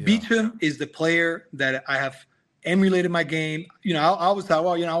 Yeah. Beecham is the player that I have emulated my game. I always thought, I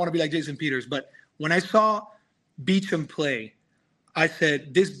want to be like Jason Peters. But when I saw Beecham play, I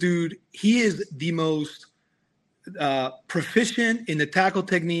said, this dude, he is the most proficient in the tackle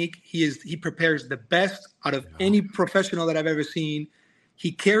technique. He prepares the best out of any professional that I've ever seen.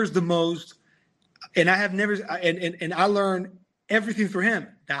 He cares the most. And I have never, and I learned everything from him.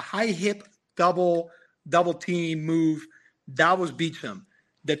 The high hip double team move, that was Beecham.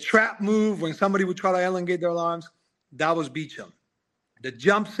 The trap move, when somebody would try to elongate their arms, that was Beecham. The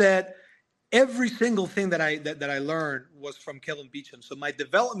jump set, every single thing that I learned was from Kevin Beecham. So my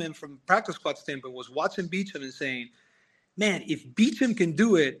development from practice squad standpoint was watching Beecham and saying, man, if Beecham can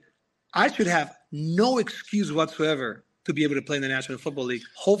do it, I should have no excuse whatsoever to be able to play in the National Football League,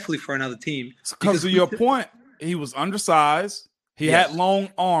 hopefully for another team. Because to your point, he was undersized. He had long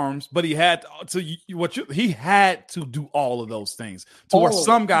arms, but he had to do all of those things to where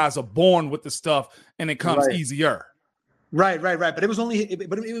some guys are born with the stuff and it comes easier. Right. But it was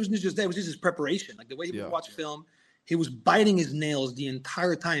just that. It was just his preparation. Like the way he would watch film, he was biting his nails the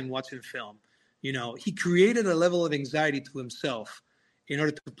entire time watching film. He created a level of anxiety to himself in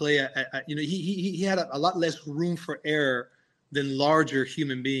order to play. He had a lot less room for error than larger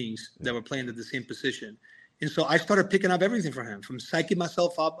human beings that were playing at the same position. And so I started picking up everything from him, from psyching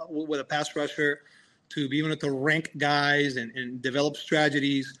myself up with a pass rusher to being able to rank guys and develop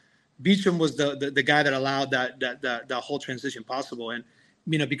strategies. Beecham was the guy that allowed that whole transition possible. And,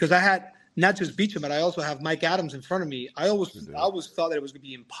 because I had not just Beecham, but I also have Mike Adams in front of me. I always thought that it was going to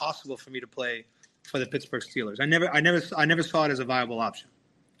be impossible for me to play for the Pittsburgh Steelers. I never saw it as a viable option.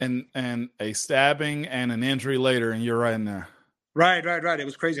 And a stabbing and an injury later, and you're right in there. Right. It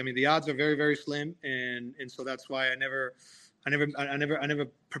was crazy. I mean, the odds are very, very slim, and so that's why I never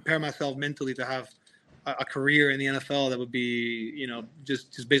prepare myself mentally to have a career in the NFL that would be,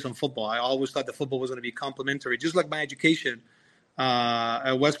 just based on football. I always thought that football was going to be complementary, just like my education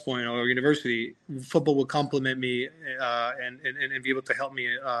at West Point or university. Football would complement me and be able to help me,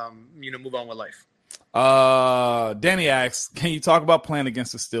 move on with life. Danny asks, can you talk about playing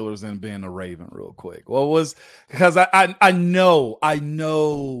against the Steelers and being a Raven real quick? Because I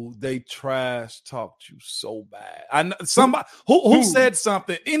know they trash talked you so bad. I know somebody who said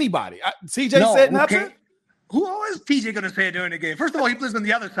something. Anybody? TJ said nothing. Who is TJ going to say it during the game? First of all, he plays on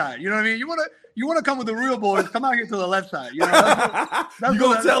the other side. You know what I mean? You want to come with the real boys? Come out here to the left side. You know, you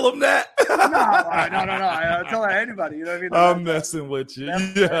gonna tell him that? No. I tell anybody. You know what I mean? I'm messing with you.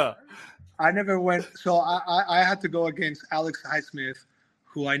 Yeah. I never went. So I had to go against Alex Highsmith,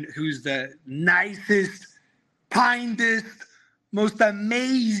 who's the nicest, kindest, most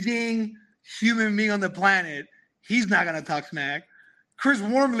amazing human being on the planet. He's not gonna talk smack. Chris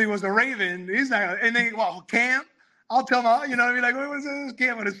Wormley was a Raven. He's not gonna. And then Cam, I'll tell him. You know what I mean? Like, what was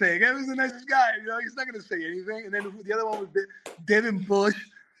Cam gonna say? Cam was the nicest guy. You know, he's not gonna say anything. And then the other one was Devin Bush.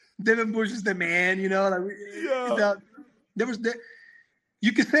 Devin Bush is the man. You know,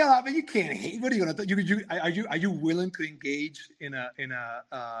 you can say a lot, but you can't hate. What are you gonna do? Are you willing to engage in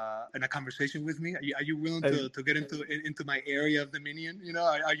a conversation with me? Are you willing to get into my area of dominion? You know,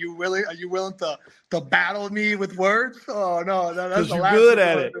 are you willing to battle me with words? Oh no, that's the last. You're good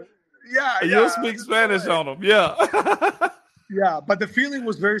at it. Yeah, you'll speak Spanish on them. Yeah, yeah. But the feeling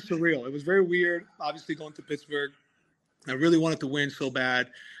was very surreal. It was very weird. Obviously, going to Pittsburgh, I really wanted to win so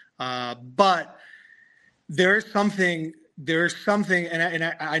bad, but there's something,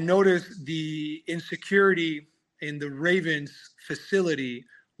 and I noticed the insecurity in the Ravens facility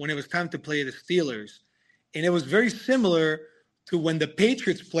when it was time to play the Steelers. And it was very similar to when the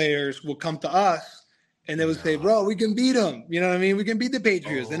Patriots players would come to us and they would say, bro, we can beat them. You know what I mean? We can beat the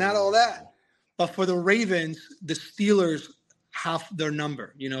Patriots. They're not all that. But for the Ravens, the Steelers have their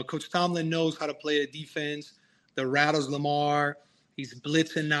number. You know, Coach Tomlin knows how to play a defense that rattles Lamar. He's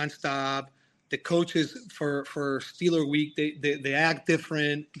blitzing nonstop. The coaches for Steeler Week, they act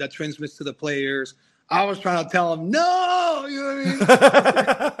different. That transmits to the players. I was trying to tell them, no, you know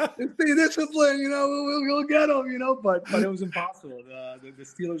what I mean? Stay disciplined, you know, we'll get them, you know. But it was impossible. The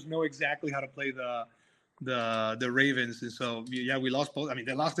Steelers know exactly how to play the Ravens, and so yeah, we lost both. I mean,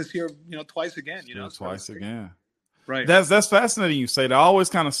 they lost this year, you know, twice again. You know, twice again. Right. That's fascinating. You say that. I always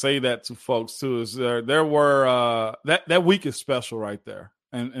kind of say that to folks too. Is there were that week is special right there.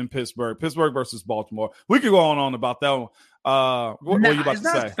 In Pittsburgh versus Baltimore. We could go on about that one. What are you about to say?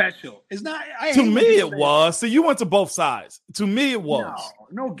 It's not special. It's not. To me, it was. So you went to both sides. To me, it was.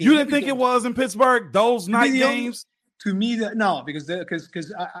 No game. You didn't think it was in Pittsburgh? Those night games? To me, no, because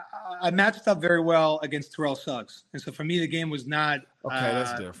I matched up very well against Terrell Suggs, and so for me, the game was not. Okay,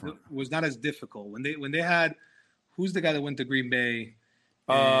 that's different. Was not as difficult when they had. Who's the guy that went to Green Bay?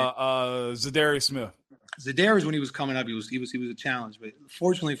 Zadarius Smith. Zadarius, when he was coming up, he was a challenge. But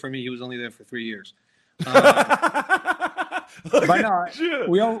fortunately for me, he was only there for 3 years. But no,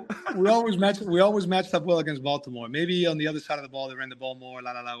 we always matched up well against Baltimore. Maybe on the other side of the ball, they ran the ball more,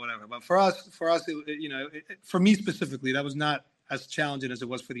 whatever. But for us, for me specifically, that was not as challenging as it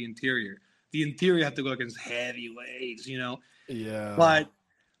was for the interior. The interior had to go against heavyweights, you know. Yeah. But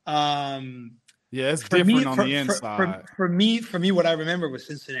it's different on the inside. For me, what I remember was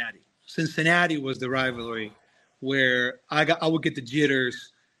Cincinnati. Cincinnati was the rivalry where I would get the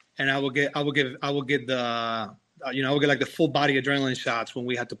jitters, and I would get like the full body adrenaline shots when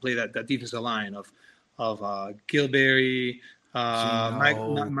we had to play that defensive line of Gilberry,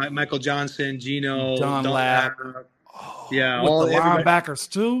 Michael Johnson, Gino, Dunlap. Yeah, all the linebackers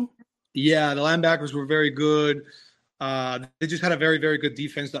too. Yeah, the linebackers were very good. They just had a very, very good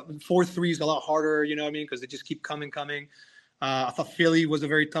defense. 4-3 is a lot harder, you know what I mean? Because they just keep coming. I thought Philly was a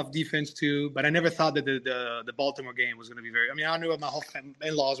very tough defense too, but I never thought that the Baltimore game was going to be very. I mean, I knew my whole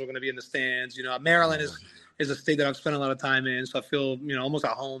in-laws were going to be in the stands. You know, Maryland is a state that I've spent a lot of time in, so I feel almost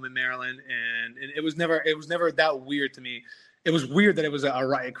at home in Maryland. And it was never that weird to me. It was weird that it was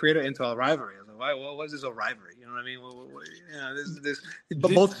it created into a rivalry. I was like, why? What was this a rivalry? You know what I mean?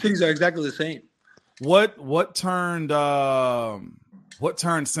 But both cities are exactly the same. What turned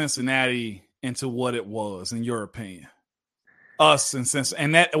Cincinnati into what it was, in your opinion? Us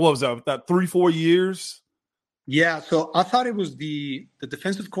and that, what was that 3-4 years? Yeah, so I thought it was the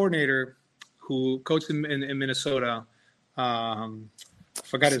defensive coordinator who coached in Minnesota.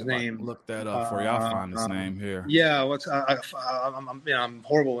 Forgot his name. Look that up for you. I'll find his name here. Yeah, I'm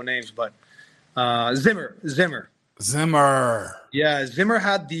horrible with names, but Zimmer. Yeah, Zimmer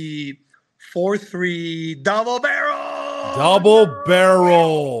had the 4-3 double barrel.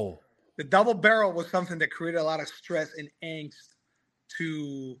 The double barrel was something that created a lot of stress and angst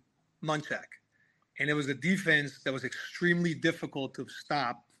to Munchak. And it was a defense that was extremely difficult to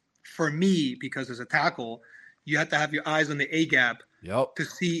stop for me, because as a tackle, you had to have your eyes on the A gap to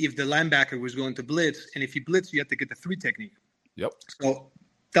see if the linebacker was going to blitz. And if you blitz, you had to get the 3 technique. Yep. So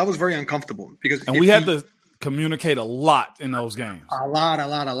that was very uncomfortable because we had to communicate a lot in those games. A lot.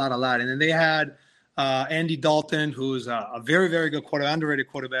 And then they had Andy Dalton, who's a very, very good quarterback, underrated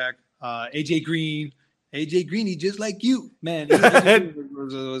quarterback. AJ Green, he just like you, man.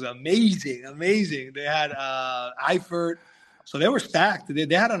 was amazing. They had Eifert. So they were stacked.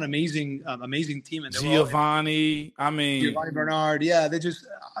 They had an amazing team. And Giovanni Bernard. Yeah, they just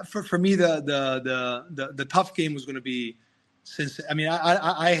for me the tough game was going to be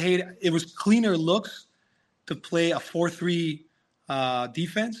I hate it was cleaner looks to play a 4-3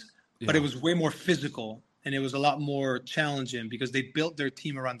 defense, but it was way more physical and it was a lot more challenging because they built their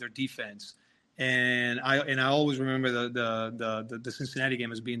team around their defense. And I always remember the Cincinnati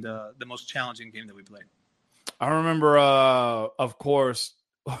game as being the most challenging game that we played. I remember, of course,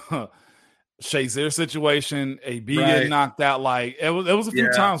 Shazier's situation, AB getting knocked out. Like it was a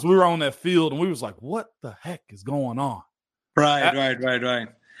few times we were on that field and we was like, what the heck is going on? Right.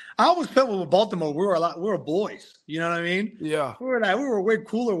 I always felt with Baltimore, we were boys. You know what I mean? Yeah. We were way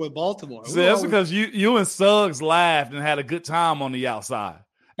cooler with Baltimore. See, that's because you and Suggs laughed and had a good time on the outside.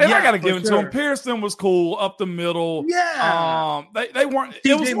 And I got to give it to him. Pearson was cool up the middle. Yeah. They weren't.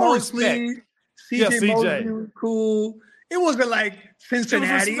 It was more respect. CJ Mosley was cool. It wasn't like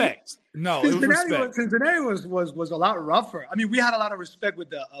Cincinnati. It was respect. No, it was respect. Cincinnati was a lot rougher. I mean, we had a lot of respect with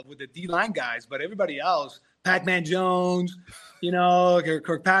the D-line guys, but everybody else, Pac-Man Jones,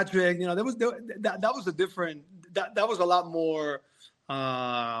 Kirkpatrick, that was a different. That was a lot more.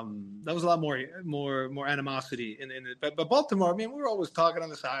 That was a lot more animosity in it. But Baltimore, I mean, we were always talking on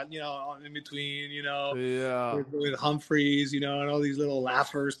the side, in between, with Humphreys, and all these little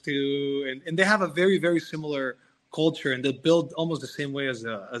laughers too. And they have a very, very similar culture and they build almost the same way as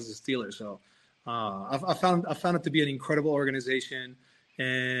the Steelers. So I found it to be an incredible organization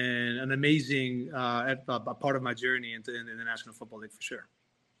and an amazing a part of my journey in the National Football League for sure.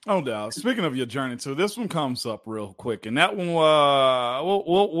 Oh, doubt. Speaking of your journey too, this one comes up real quick, and that one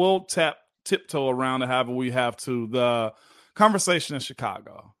we'll tiptoe around to however we have to the conversation in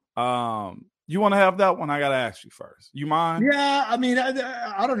Chicago. You want to have that one? I got to ask you first. You mind? Yeah, I mean,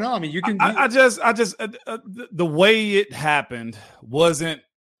 I don't know. I mean, you can. I just the way it happened wasn't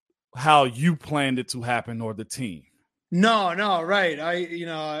how you planned it to happen or the team. No, right.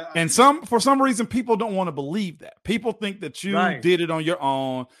 And for some reason, people don't want to believe that. People think that you did it on your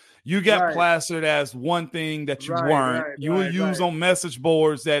own. You got plastered as one thing that you weren't. You would use on message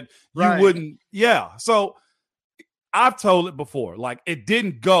boards that you wouldn't. Yeah. So I've told it before. Like it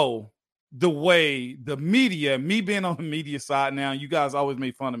didn't go the way the media. Me being on the media side now, you guys always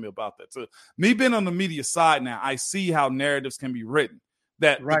made fun of me about that too. Me being on the media side now, I see how narratives can be written.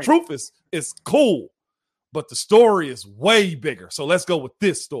 That the truth is cool. But the story is way bigger. So let's go with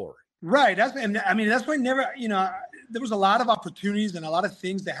this story. Right. That's why never, there was a lot of opportunities and a lot of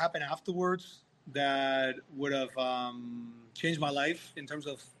things that happened afterwards that would have changed my life in terms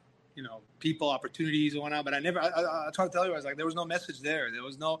of, people, opportunities and whatnot. But I try to tell you, I was like, there was no message there.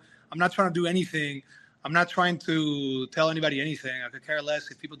 I'm not trying to do anything. I'm not trying to tell anybody anything. I could care less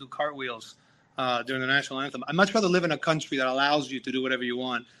if people do cartwheels during the national anthem. I'd much rather live in a country that allows you to do whatever you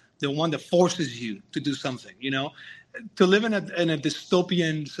want. The one that forces you to do something, to live in a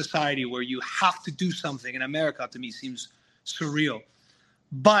dystopian society where you have to do something in America, to me seems surreal.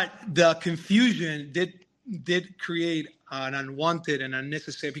 But the confusion did create an unwanted and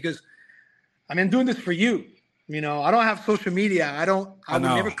unnecessary, because I'm doing this for you. I don't have social media. I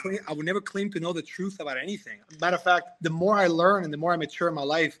would never claim to know the truth about anything. Matter of fact, the more I learn and the more I mature in my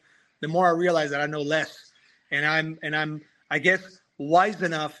life, the more I realize that I know less. And I'm I guess wise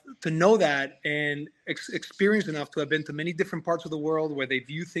enough to know that and experienced enough to have been to many different parts of the world where they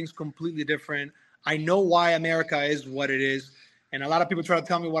view things completely different. I know why America is what it is. And a lot of people try to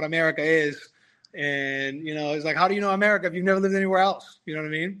tell me what America is. And, it's like, how do you know America if you've never lived anywhere else? You know what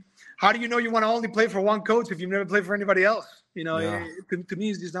I mean? How do you know you want to only play for one coach if you've never played for anybody else? To me,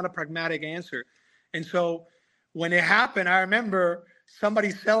 it's just not a pragmatic answer. And so when it happened, I remember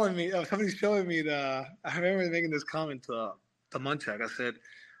somebody showing me I remember making this comment to Munchak. I said,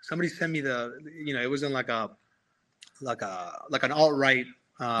 somebody sent me it was in like an alt-right,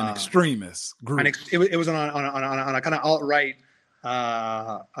 an extremist group. It was on a kind of alt-right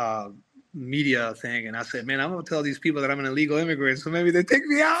media thing, and I said, man, I'm gonna tell these people that I'm an illegal immigrant, so maybe they take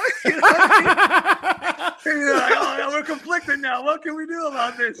me out. Like, oh, we're conflicted now. What can we do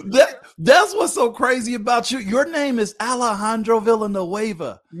about this? That's what's so crazy about you. Your name is Alejandro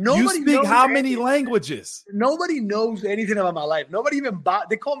Villanueva. You speak how many languages? Nobody knows anything about my life. Nobody even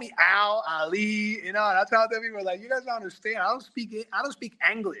they call me Al, Ali, you know. That's how people are like, you guys don't understand. I don't speak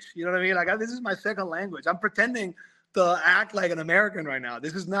English. You know what I mean? Like, this is my second language. I'm pretending to act like an American right now.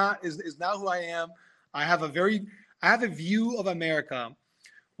 This is not who I am. I have a view of America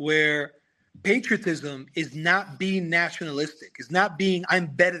where patriotism is not being nationalistic. It's not being, I'm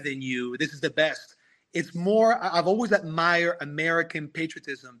better than you, this is the best. It's more, I've always admired American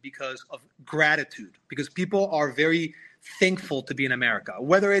patriotism because of gratitude, because people are very thankful to be in America.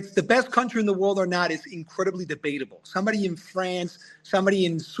 Whether it's the best country in the world or not is incredibly debatable. Somebody in France, somebody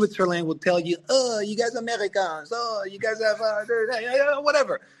in Switzerland will tell you, oh, you guys Americans, oh, you guys have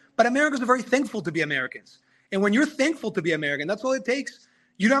whatever. But Americans are very thankful to be Americans. And when you're thankful to be American, that's all it takes.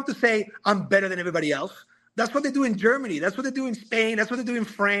 You don't have to say, I'm better than everybody else. That's what they do in Germany. That's what they do in Spain. That's what they do in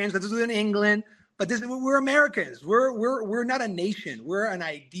France. That's what they do in England. But we're Americans. We're not a nation. We're an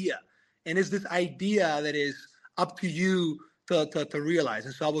idea. And it's this idea that is up to you to realize.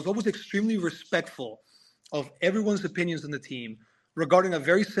 And so I was always extremely respectful of everyone's opinions on the team regarding a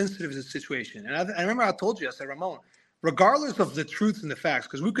very sensitive situation. And I remember I told you, I said, Ramon, regardless of the truths and the facts,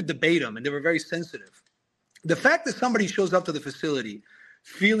 because we could debate them and they were very sensitive, the fact that somebody shows up to the facility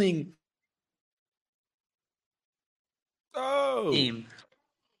feeling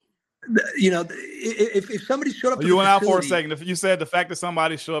if somebody showed up to you the went facility, out for a second. If you said the fact that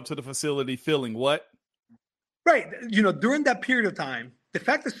somebody showed up to the facility feeling what? Right. During that period of time, the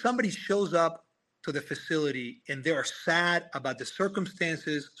fact that somebody shows up to the facility and they are sad about the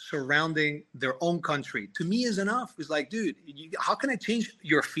circumstances surrounding their own country, to me is enough. It's like, dude, how can I change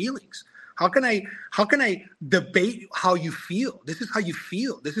your feelings? How can I debate how you feel? This is how you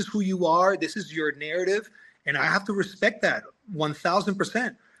feel. This is who you are. This is your narrative. And I have to respect that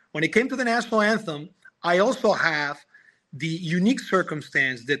 1,000%. When it came to the national anthem, I also have the unique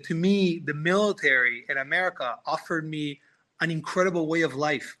circumstance that, to me, the military in America offered me an incredible way of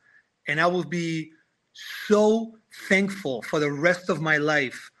life. And I will be so thankful for the rest of my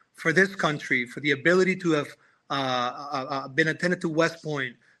life for this country, for the ability to have been attended to West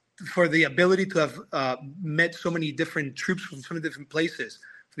Point, for the ability to have met so many different troops from so many different places,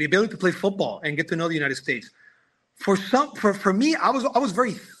 for the ability to play football and get to know the United States. For me, I was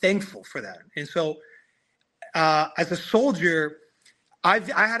very thankful for that. And so as a soldier, I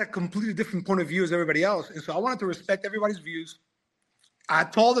had a completely different point of view as everybody else. And so I wanted to respect everybody's views. I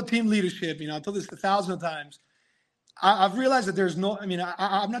told the team leadership, I told this 1,000 times. I've realized that there's no,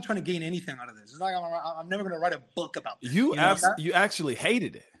 I'm not trying to gain anything out of this. It's like I'm never going to write a book about this. You actually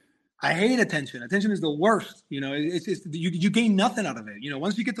hated it. I hate attention. Attention is the worst. It's you gain nothing out of it.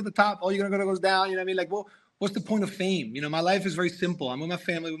 Once you get to the top, all you're gonna go goes down. You know what I mean? Like, well, what's the point of fame? My life is very simple. I'm with my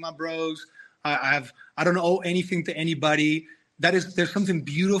family, with my bros. I don't owe anything to anybody. There's something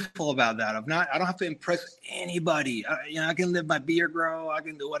beautiful about that. I don't have to impress anybody. I can let my beard grow. I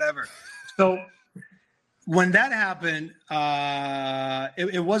can do whatever. So when that happened,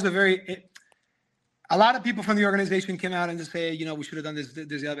 it was a lot of people from the organization came out and just say, we should have done this,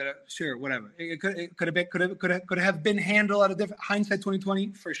 the other. Sure, whatever. It could have been handled at a different hindsight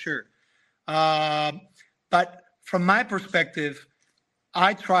 2020 for sure. But from my perspective,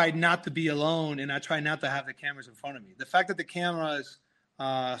 I tried not to be alone, and I tried not to have the cameras in front of me. The fact that the cameras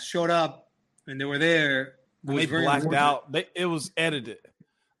showed up and they were there, they blacked out. It was edited.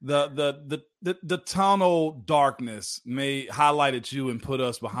 The tunnel darkness highlighted you and put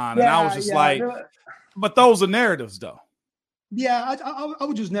us behind, and I was just but those are narratives, though. Yeah, I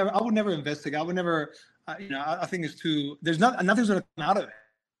would just never. I would never investigate. I would never. I think it's too. There's nothing's going to come out of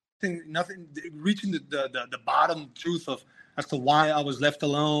it. Nothing reaching the bottom truth as to why I was left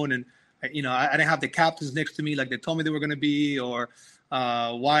alone, and I didn't have the captains next to me like they told me they were going to be, or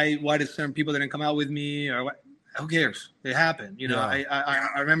why did certain people didn't come out with me, or what? Who cares? It happened.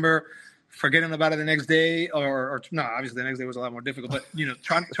 I remember forgetting about it the next day, or no, obviously the next day was a lot more difficult. But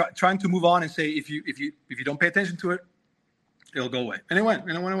trying to move on and say if you don't pay attention to it, it'll go away. And it went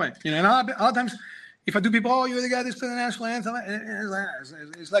away. And a lot of times, if I do people, oh, you're the guy that stood the national anthem,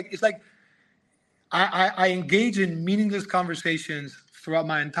 it's like I engage in meaningless conversations throughout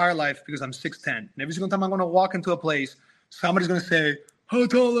my entire life because I'm 6'10", and every single time I'm going to walk into a place, somebody's going to say, "How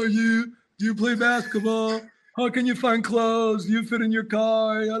tall are you? Do you play basketball? How can you find clothes? Do you fit in your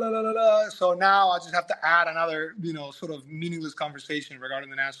car?" So now I just have to add another, sort of meaningless conversation regarding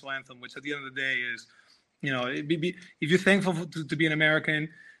the national anthem, which at the end of the day is, if you're thankful to be an American,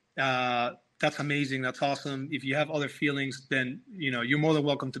 that's amazing. That's awesome. If you have other feelings, then, you're more than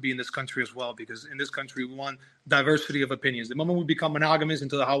welcome to be in this country as well, because in this country, we want diversity of opinions. The moment we become monogamous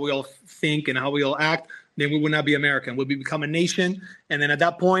into how we all think and how we all act, then we will not be American. We'll become a nation. And then at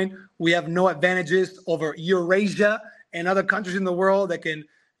that point, we have no advantages over Eurasia and other countries in the world that can,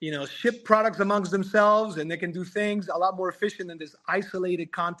 ship products amongst themselves, and they can do things a lot more efficient than this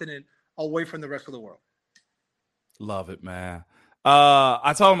isolated continent away from the rest of the world. Love it, man.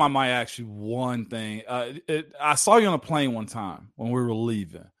 I told him I might ask you one thing. I saw you on a plane one time when we were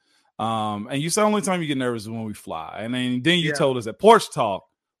leaving. And you said the only time you get nervous is when we fly. And then you told us at Porch Talk,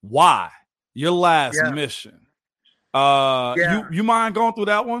 why? Your last mission. You mind going through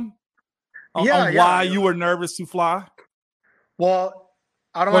that one? On why you were nervous to fly? Well,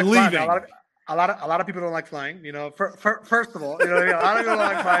 I don't like flying. A lot of people don't like flying. First of all, a lot of people don't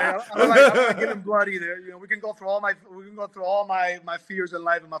like flying. I don't like getting blood either. We can go through all my fears in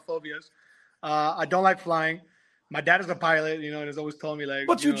life and my phobias. I don't like flying. My dad is a pilot, and he's always told me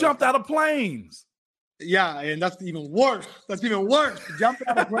But you jumped out of planes. Yeah, and that's even worse. Jumping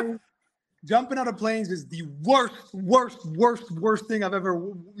out of planes is the worst thing I've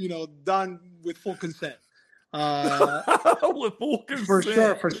ever done with full consent. With full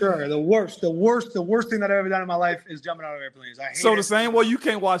consent. For sure. The worst thing that I've ever done in my life is jumping out of airplanes. I hate it. The same way you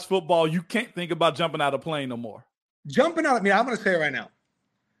can't watch football, you can't think about jumping out of a plane no more. I'm going to say it right now.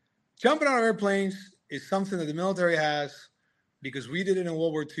 Jumping out of airplanes is something that the military has, because we did it in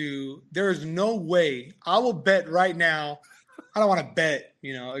World War II. There is no way. I will bet right now. I don't want to bet,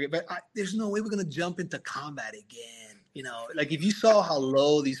 but there's no way we're going to jump into combat again. Like if you saw how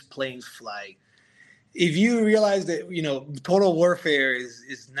low these planes fly, if you realize that, total warfare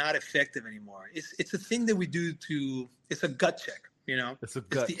is not effective anymore, it's a thing that we do it's a gut check, It's a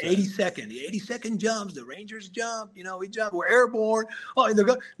gut check. The 80-second jumps, the Rangers jump, we jump, we're airborne. Oh,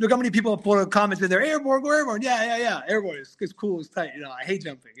 look how many people put comments in there, airborne, we're airborne. Yeah. Airborne is cool, it's tight. I hate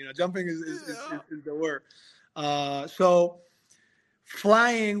jumping. Jumping is the word. So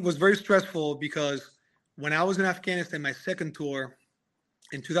flying was very stressful, because when I was in Afghanistan, my second tour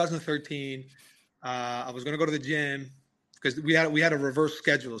in 2013, I was going to go to the gym, because we had a reverse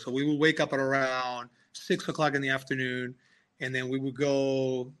schedule. So we would wake up at around 6:00 in the afternoon, and then we would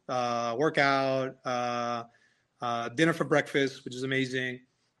go work out, dinner for breakfast, which is amazing,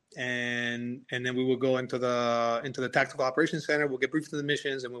 and then we would go into the tactical operations center. We'll get briefed to the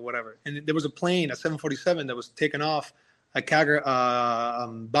missions and whatever. And there was a plane, a 747, that was taken off at Bagram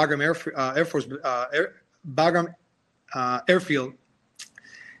Airfield,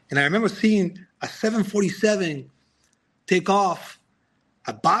 and I remember seeing a 747 take off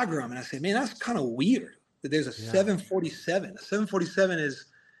at Bagram, and I said, "Man, that's kind of weird that there's a 747." A 747 is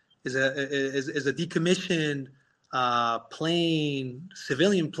a decommissioned plane,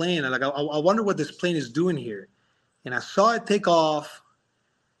 civilian plane. I wonder what this plane is doing here. And I saw it take off,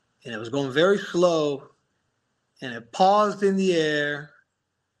 and it was going very slow, and it paused in the air,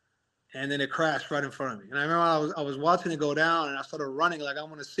 and then it crashed right in front of me. And I remember I was watching it go down, and I started running like I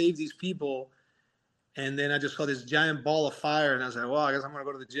want to save these people. And then I just saw this giant ball of fire, and I was like, well, I guess I'm going to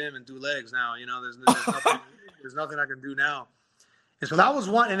go to the gym and do legs now. There's nothing I can do now. And so that was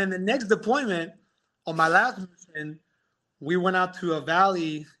one. And then the next deployment, on my last mission, we went out to a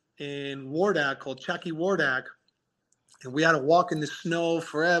valley in Wardak called Chaki Wardak, and we had to walk in the snow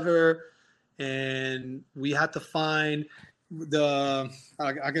forever, and we had to find I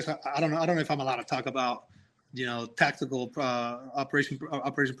guess I don't know if I'm allowed to talk about tactical operation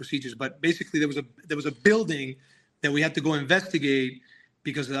procedures, but basically there was a building that we had to go investigate,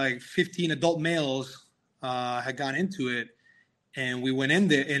 because like 15 adult males had gone into it, and we went in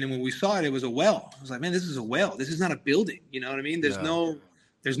there, and when we saw it, it was a well. I was like, man, this is a well. This is not a building. You know what I mean?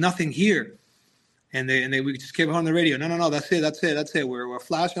 There's nothing here. And we just kept on the radio. No, that's it. We're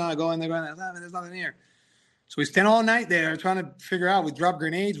flashing on, go in there, there's nothing here. So we spent all night there trying to figure out. We dropped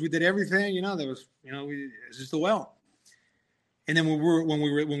grenades. We did everything. It's just a well. And then when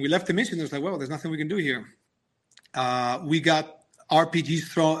we left the mission, it was like, well, there's nothing we can do here. We got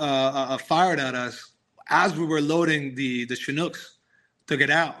RPGs fired at us as we were loading the Chinooks to get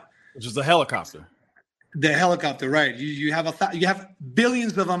out. Which is a helicopter. The helicopter, right? You have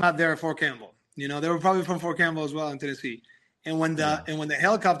billions of them out there at Fort Campbell. They were probably from Fort Campbell as well in Tennessee. And when the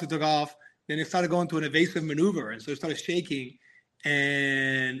helicopter took off, then it started going to an evasive maneuver, and so it started shaking.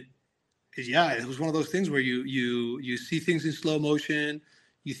 And it was one of those things where you see things in slow motion.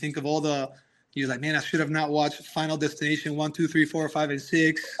 You think of you're like, man, I should have not watched Final Destination 1, 2, 3, 4, 5, and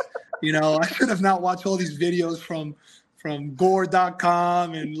 6. I should have not watched all these videos from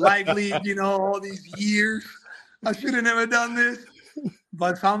Gore.com and Lively, all these years. I should have never done this.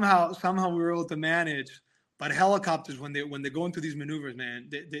 but somehow we were able to manage. But helicopters, when they're going through these maneuvers, man,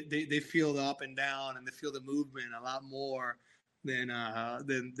 they feel the up and down, and they feel the movement a lot more than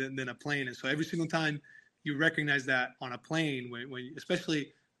a plane. And so every single time you recognize that on a plane, when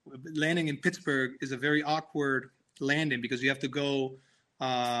especially landing in Pittsburgh is a very awkward landing because you have to go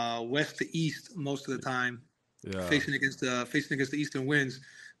west to east most of the time, facing against the eastern winds.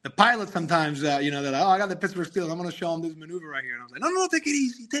 The pilots sometimes, they're like, I got the Pittsburgh Steelers. I'm going to show them this maneuver right here. And I was like, no, take it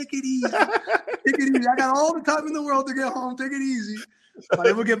easy. Take it easy. Take it easy. I got all the time in the world to get home. Take it easy. But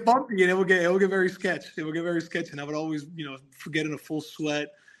it would get bumpy and it would get very sketched. It would get very sketchy. And I would always, forget in a full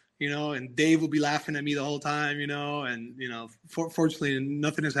sweat, and Dave would be laughing at me the whole time, and, fortunately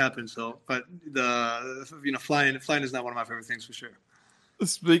nothing has happened. So, but flying is not one of my favorite things for sure.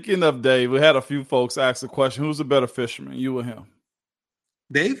 Speaking of Dave, we had a few folks ask the question, who's a better fisherman, you or him?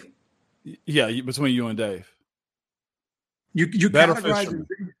 Dave? Yeah, between you and Dave. You categorizing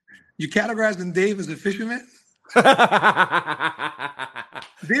Dave as a fisherman? Well,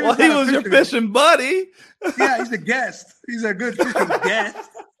 he was your fishing buddy. Yeah, he's a guest. He's a good fishing guest.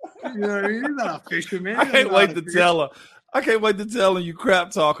 You know what I mean? He's not a fisherman. I can't wait to tell him you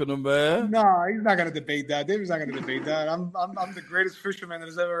crap talking to him, man. No, he's not gonna debate that. David's not gonna debate that. I'm the greatest fisherman that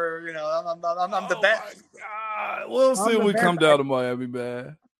has ever. I'm the best. We'll see when we come down to Miami,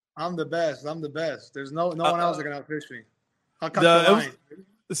 man. I'm the best. There's no one else that can outfish me. I'll cut the line.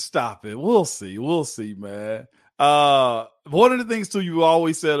 Stop it. We'll see, man. One of the things too you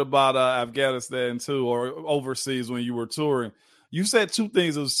always said about Afghanistan too, or overseas when you were touring, you said two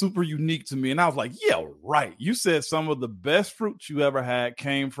things that was super unique to me, and I was like, yeah, right. You said some of the best fruits you ever had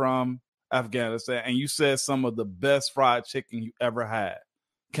came from Afghanistan, and you said some of the best fried chicken you ever had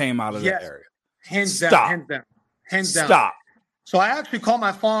came out of that area. Hands down. Stop. So I actually call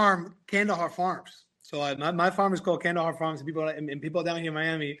my farm Kandahar Farms. So my farm is called Kandahar Farms, and people down here in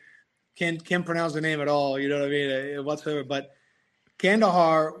Miami can't pronounce the name at all. You know what I mean? Whatsoever. But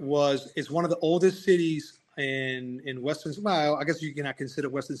Kandahar is one of the oldest cities in Western. Well, I guess you cannot consider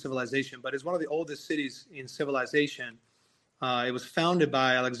Western civilization, but it's one of the oldest cities in civilization. It was founded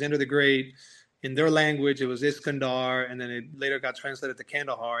by Alexander the Great. In their language, it was Iskandar, and then it later got translated to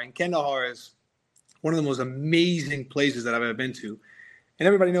Kandahar. And Kandahar is one of the most amazing places that I've ever been to. And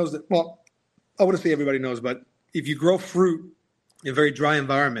everybody knows that. Well, I wouldn't say everybody knows, but if you grow fruit in very dry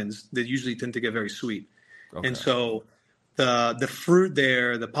environments, they usually tend to get very sweet. Okay. And so the fruit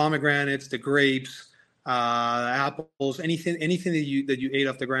there, the pomegranates, the grapes, apples, anything that you ate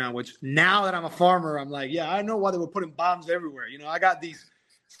off the ground, which now that I'm a farmer, I'm like, yeah, I know why they were putting bombs everywhere. I got these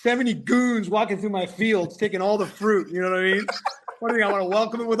 70 goons walking through my fields, taking all the fruit. You know what I mean? What do you think? I want to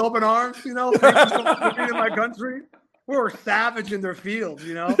welcome it with open arms, Thank you so much for being in my country. We were savage in their fields,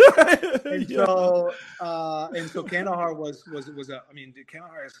 And so Kandahar was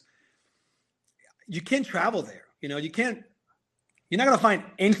Kandahar is, you can't travel there. You're not going to find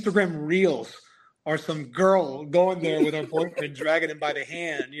Instagram reels or some girl going there with her boyfriend, dragging him by the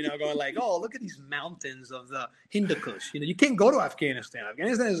hand, going like, oh, look at these mountains of the Hindu Kush. You can't go to Afghanistan.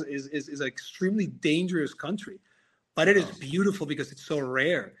 Afghanistan is an extremely dangerous country, but it is beautiful because it's so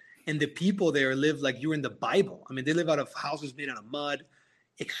rare. And the people there live like you're in the Bible. I mean, they live out of houses made out of mud,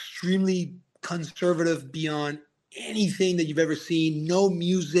 extremely conservative beyond anything that you've ever seen. No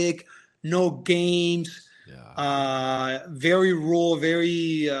music, no games. Yeah. Very rural,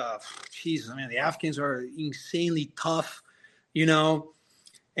 very, the Afghans are insanely tough,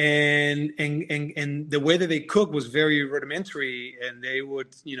 and the way that they cook was very rudimentary, and they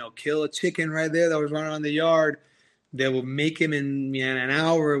would, kill a chicken right there that was running on the yard. They will make him in an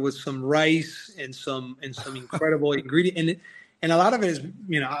hour with some rice and some incredible ingredient. And a lot of it is,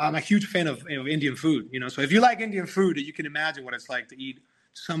 I'm a huge fan of Indian food, So if you like Indian food, you can imagine what it's like to eat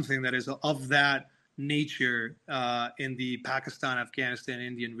something that is of that nature in the Pakistan, Afghanistan,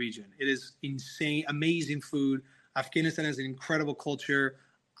 Indian region. It is insane, amazing food. Afghanistan has an incredible culture.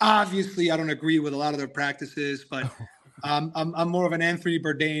 Obviously, I don't agree with a lot of their practices, but I'm more of an Anthony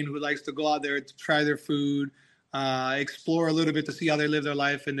Bourdain who likes to go out there to try their food. Explore a little bit to see how they live their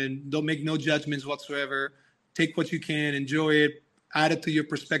life, and then don't make no judgments whatsoever. Take what you can, enjoy it, add it to your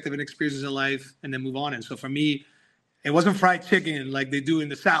perspective and experiences in life, and then move on. And so for me, it wasn't fried chicken like they do in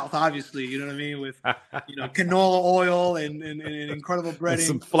the South, obviously, you know what I mean? With, canola oil and incredible breading. And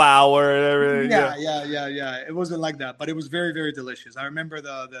some flour and everything. Yeah. It wasn't like that, but it was very, very delicious. I remember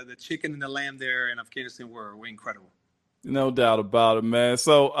the chicken and the lamb there in Afghanistan were incredible. No doubt about it, man.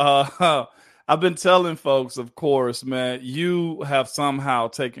 So, I've been telling folks, of course, man, you have somehow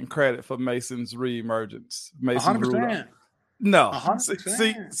taken credit for Mason's reemergence. 100%. No,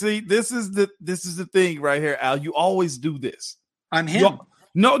 100%. See, this is the thing right here, Al. You always do this. I'm him.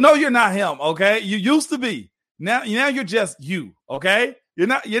 No, you're not him. Okay, you used to be. Now you're just you. Okay, you're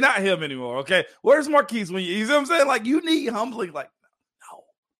not him anymore. Okay, where's Marquise when you see what I'm saying? Like, you need humbling. Like,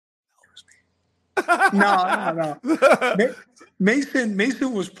 No.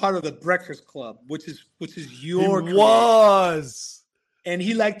 Mason was part of the Breakfast Club, which is your he was, and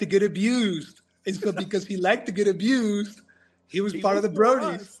he liked to get abused, and so because he liked to get abused, he was part of the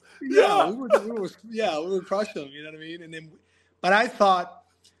Brodies. Yeah, we would crush him. You know what I mean? But I thought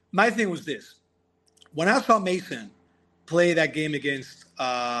my thing was this: when I saw Mason play that game against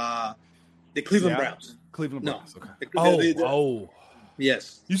the Cleveland Browns. Cleveland Browns. No, okay.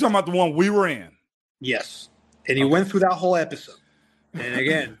 Yes. You talking about the one we were in? Yes. And he went through that whole episode. And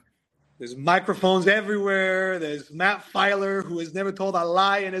again, there's microphones everywhere. There's Matt Filer, who has never told a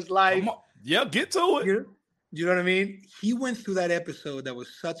lie in his life. Yeah, get to it. You know what I mean? He went through that episode that was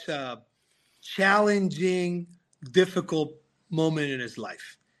such a challenging, difficult moment in his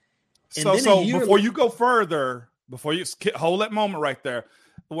life. And so before you go further, before you hold that moment right there,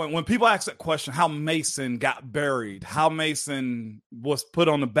 when people ask that question, how Mason got buried, how Mason was put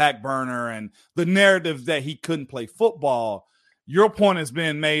on the back burner, and the narrative that he couldn't play football, your point has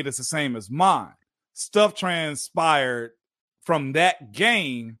been made as the same as mine. Stuff transpired from that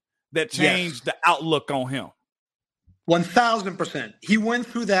game that changed the outlook on him. 1,000%. He went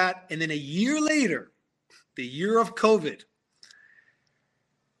through that, and then a year later, the year of COVID,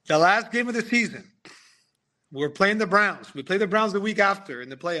 the last game of the season, we're playing the Browns. We played the Browns the week after in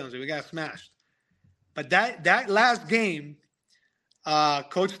the playoffs, and we got smashed. But that last game,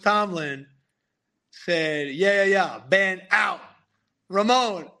 Coach Tomlin said, yeah, Ben out,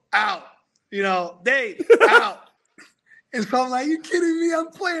 Ramon out, Dave out. And so I'm like, you kidding me? I'm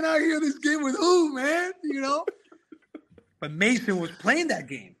playing out here this game with who, man? But Mason was playing that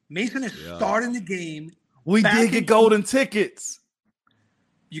game. Mason is starting the game. We did get golden tickets.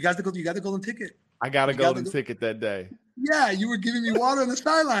 You got the golden ticket. I got a golden ticket that day. Yeah, you were giving me water on the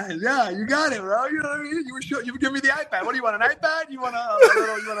sidelines. Yeah, you got it, bro. You know what I mean? You were giving me the iPad. What do you want? An iPad? You want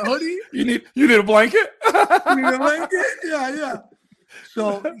a hoodie? You need a blanket? You need a blanket? Yeah.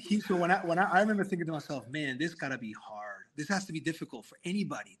 So when I remember thinking to myself, man, this gotta be hard. This has to be difficult for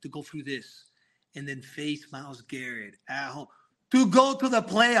anybody to go through this and then face Myles Garrett at home to go to the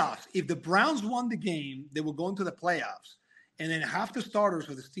playoffs. If the Browns won the game, they were going to the playoffs, and then half the starters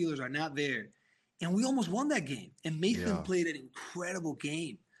for the Steelers are not there. And we almost won that game. And Mason played an incredible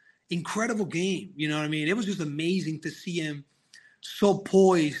game. Incredible game. You know what I mean? It was just amazing to see him so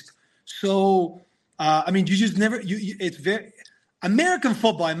poised. So, you just never – it's very – American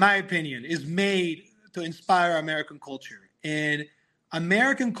football, in my opinion, is made to inspire American culture. And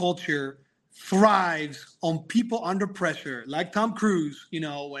American culture thrives on people under pressure, like Tom Cruise,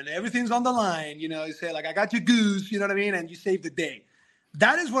 when everything's on the line, you say, like, I got your goose, you know what I mean? And you save the day.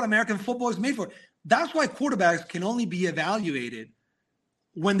 That is what American football is made for. That's why quarterbacks can only be evaluated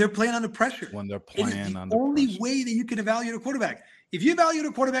when they're playing under pressure. When they're playing under pressure. The only way that you can evaluate a quarterback. If you evaluate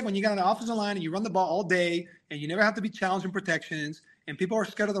a quarterback when you got an offensive line and you run the ball all day and you never have to be challenged in protections and people are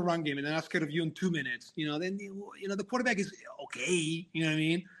scared of the run game and they're not scared of you in 2 minutes, then the quarterback is okay. You know what I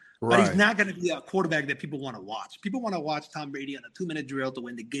mean? Right. But he's not going to be a quarterback that people want to watch. People want to watch Tom Brady on a 2-minute drill to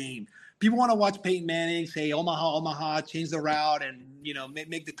win the game. People want to watch Peyton Manning say Omaha, change the route and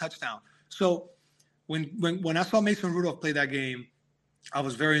make the touchdown. So when I saw Mason Rudolph play that game, I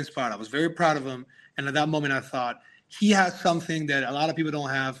was very inspired. I was very proud of him. And at that moment, I thought he has something that a lot of people don't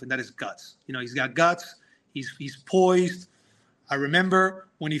have, and that is guts. He's got guts. He's poised. I remember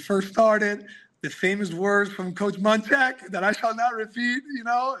when he first started, the famous words from Coach Munchak that I shall not repeat.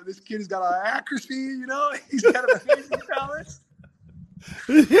 This kid has got an accuracy. He's got an amazing talent.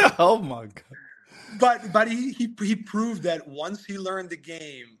 Yeah. Oh my God. But he proved that once he learned the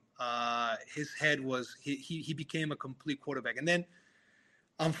game, his head was he became a complete quarterback. And then,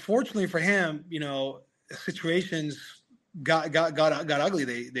 unfortunately for him, situations got ugly.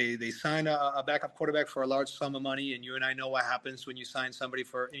 They signed a backup quarterback for a large sum of money, and you and I know what happens when you sign somebody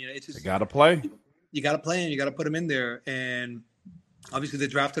for it's just, you got to play. You got to play, and you got to put him in there. And obviously, they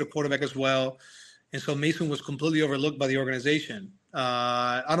drafted a quarterback as well, and so Mason was completely overlooked by the organization.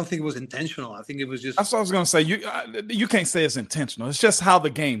 I don't think it was intentional. I think it was just. That's what I was going to say. You can't say it's intentional. It's just how the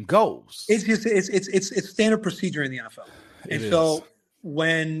game goes. It's just it's standard procedure in the NFL, and so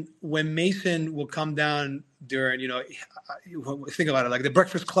when Mason will come down during, think about it, like the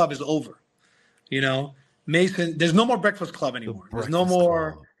Breakfast Club is over. Mason, there's no more Breakfast Club anymore. There's no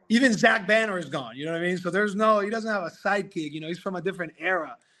more. Club. Even Zach Banner is gone. You know what I mean? So he doesn't have a sidekick. He's from a different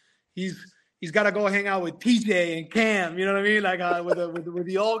era. He's got to go hang out with TJ and Cam. You know what I mean? Like with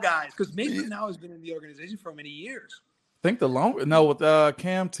the old guys. Because Mason now has been in the organization for many years. think with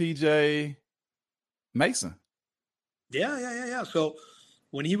Cam, TJ, Mason. Yeah. So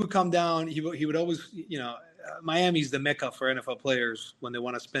when he would come down, he would always, Miami's the mecca for NFL players when they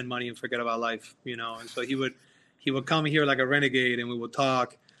want to spend money and forget about life, And so he would come here like a renegade, and we would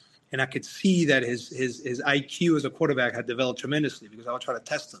talk, and I could see that his IQ as a quarterback had developed tremendously because I would try to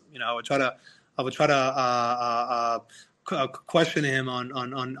test him. I would try to question him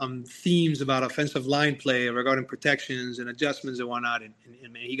on themes about offensive line play regarding protections and adjustments and whatnot, and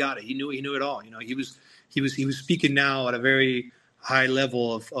man, he got it. He knew it all. He was speaking now at a very high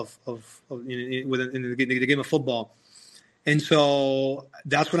level in the game of football. And so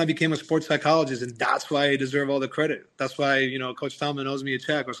that's when I became a sports psychologist, and that's why I deserve all the credit. That's why, Coach Tomlin owes me a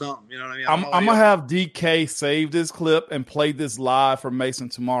check or something. You know what I mean? I'm going to have DK save this clip and play this live for Mason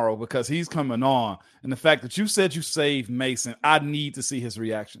tomorrow because he's coming on. And the fact that you said you saved Mason, I need to see his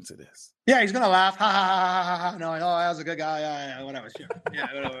reaction to this. Yeah, he's going to laugh. Ha, ha, ha, ha, ha. No, that was a good guy. Yeah, whatever. Sure.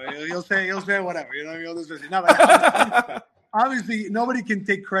 Yeah, whatever. He'll say whatever. You know what I mean? Obviously, nobody can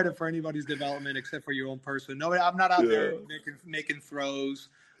take credit for anybody's development except for your own person. I'm not out there making throws.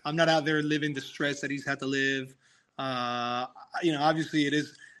 I'm not out there living the stress that he's had to live. Obviously it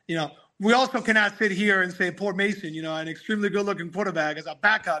is, we also cannot sit here and say poor Mason, an extremely good-looking quarterback as a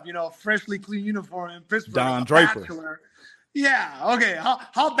backup, freshly clean uniform in Pittsburgh. Don Draper. Bachelor. Yeah. Okay.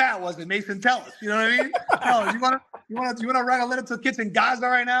 How bad was it, Mason? Tell us. You know what I mean? No, you want to write a letter to kids in Gaza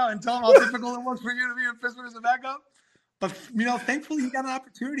right now and tell them how difficult it was for you to be in Pittsburgh as a backup? But, thankfully he got an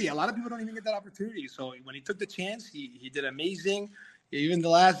opportunity. A lot of people don't even get that opportunity. So when he took the chance, he did amazing. Even the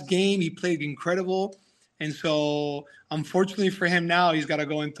last game, he played incredible. And so, unfortunately for him now, he's got to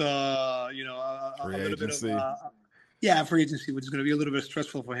go into, a little bit of, free agency, which is going to be a little bit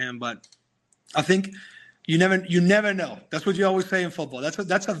stressful for him. But I think you never know. That's what you always say in football.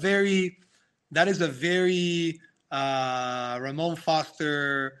 That is a very Ramon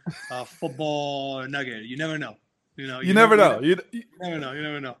Foster football nugget. You never know. You never know. You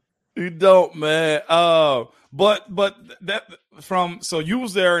never know. You don't, man. But that so you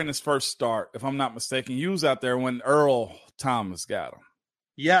was there in his first start, if I'm not mistaken. You was out there when Earl Thomas got him.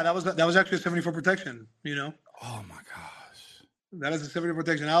 Yeah, that was actually a 74 protection. Oh my gosh, that is a 74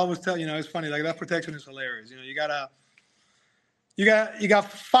 protection. I always tell it's funny. Like that protection is hilarious. You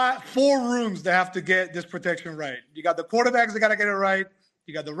got 4 rooms that have to get this protection right. You got the quarterbacks that got to get it right.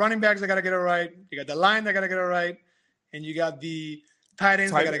 You got the running backs that got to get it right. You got the line that got to get it right. And you got the tight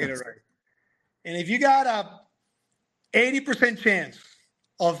ends that got to get it right. And if you got a 80% chance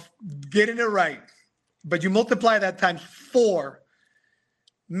of getting it right, but you multiply that times 4,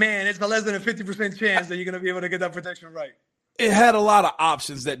 man, it's a less than a 50% chance that you're going to be able to get that protection right. It had a lot of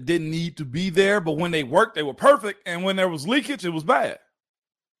options that didn't need to be there, but when they worked, they were perfect. And when there was leakage, it was bad.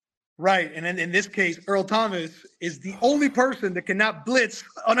 Right. And then in this case, Earl Thomas is the only person that cannot blitz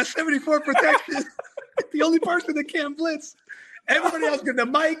on a 74 protection. The only person that can blitz. Everybody else can. The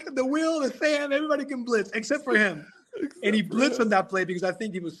Mike, the Will, the Sam, everybody can blitz except for him. And he blitzed on that play because I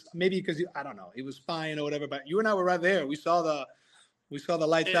think he was I don't know, he was fine or whatever. But you and I were right there. We saw the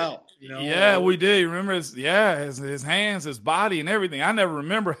lights out. Yeah, we did. Remember his hands, his body, and everything. I never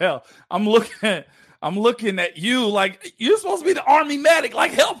remember. Hell, I'm looking at you like you're supposed to be the Army medic.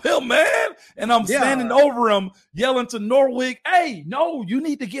 Like, help him, man. And I'm standing over him, yelling to Norwig, "Hey, no, you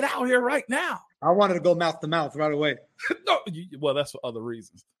need to get out here right now." I wanted to go mouth to mouth right away. No, well, that's for other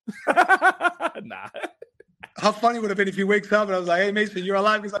reasons. Nah. How funny would it have been if he wakes up and I was like, "Hey, Mason, you're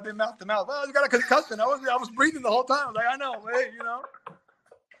alive because I've been mouth to mouth." Well, you got a concussion. I was breathing the whole time. I was like, I know, hey,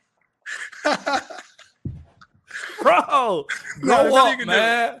 Bro, grow up,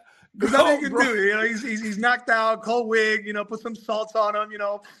 man. There's nothing you can do. He's knocked out, cold wig, put some salts on him,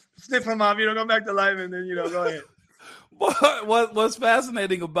 sniff him up, go back to life, and then, go ahead. What's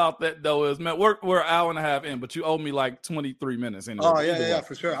fascinating about that, though, is, man, we're an hour and a half in, but you owe me like 23 minutes. Anyway. Oh, yeah,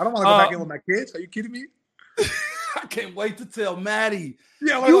 for sure. I don't want to go back in with my kids. Are you kidding me? I can't wait to tell Maddie.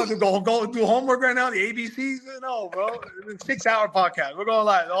 Yeah, we're going to go do homework right now, the ABCs? No, bro. It's a 6-hour podcast. We're going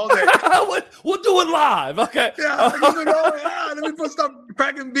live all day. We'll do it live. Okay. Yeah, let me stop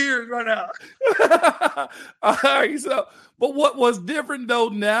cracking beers right now. All right, so, but what was different, though,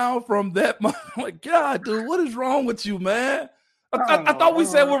 now from that moment? Like, God, dude, what is wrong with you, man? I thought we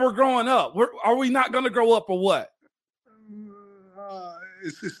said we were growing up. Are we not going to grow up or what?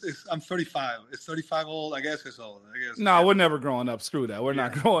 I'm 35. It's 35 old. I guess it's old. No, we're never growing up. Screw that. We're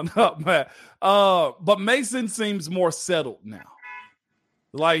not growing up, man. But Mason seems more settled now.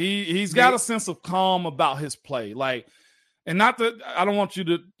 Like he's got a sense of calm about his play. Like, and not that I don't want you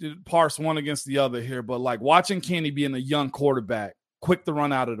to parse one against the other here, but like watching Kenny being a young quarterback quick to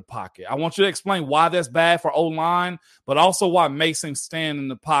run out of the pocket. I want you to explain why that's bad for O-line, but also why Mason staying in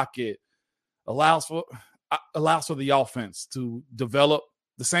the pocket allows for the offense to develop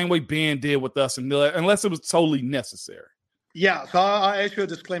the same way Ben did with us, unless it was totally necessary. Yeah, so I'll ask you a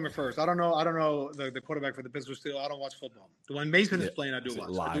disclaimer first. I don't know the quarterback for the Pittsburgh Steelers. I don't watch football. When Mason is playing, I do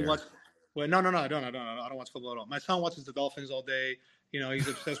watch. Well, no, I don't watch football at all. My son watches the Dolphins all day. He's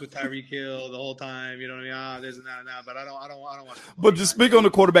obsessed with Tyreek Hill the whole time. You know what I mean? There's and that. But I don't watch football. But just speak on the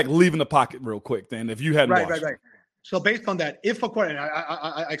quarterback leaving the pocket real quick, then, if you hadn't watched. Right. So based on that, if a quarterback,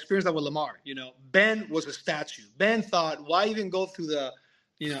 I experienced that with Lamar. Ben was a statue. Ben thought, why even go through the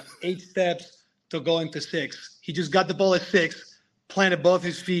 8 steps to go into 6. He just got the ball at 6, planted both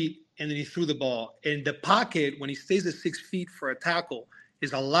his feet, and then he threw the ball. In the pocket, when he stays at 6 feet for a tackle,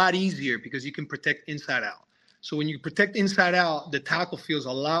 is a lot easier because you can protect inside out. So when you protect inside out, the tackle feels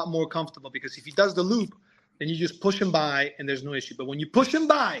a lot more comfortable because if he does the loop, then you just push him by and there's no issue. But when you push him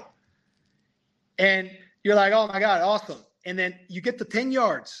by and you're like, oh my God, awesome. And then you get to 10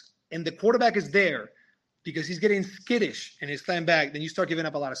 yards and the quarterback is there because he's getting skittish and he's flying back, then you start giving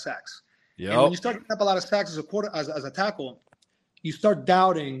up a lot of sacks. Yep. And when you start giving up a lot of sacks as a tackle, you start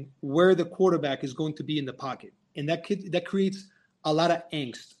doubting where the quarterback is going to be in the pocket. And that creates a lot of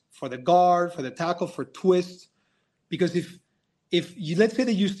angst for the guard, for the tackle, for twists. Because if you, let's say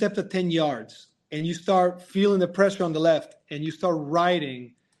that you step to 10 yards and you start feeling the pressure on the left and you start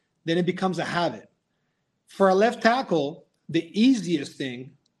riding, then it becomes a habit. For a left tackle, the easiest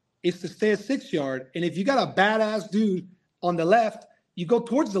thing is to stay at 6 yard. And if you got a badass dude on the left, you go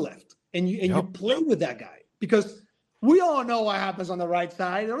towards the left and you play with that guy. Because we all know what happens on the right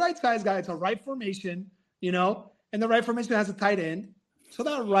side. The right side's got, it's a right formation, and the right formation has a tight end. So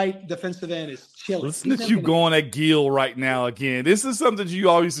that right defensive end is chilling. Listen to you going at Gil right now again. This is something you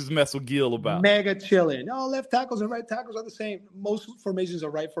always just mess with Gil about. Mega chilling. No, left tackles and right tackles are the same. Most formations are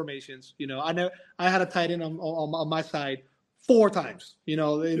right formations. I had a tight end on my side 4 times,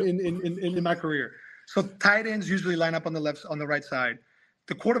 in my career. So tight ends usually line up on the right side.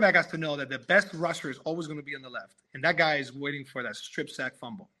 The quarterback has to know that the best rusher is always going to be on the left. And that guy is waiting for that strip sack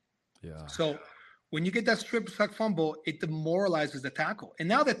fumble. Yeah. So when you get that strip sack fumble, it demoralizes the tackle. And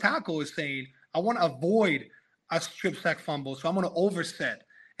now the tackle is saying, I want to avoid a strip sack fumble. So I'm going to overset.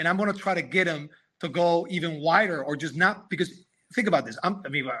 And I'm going to try to get him to go even wider or just not. Because think about this. Why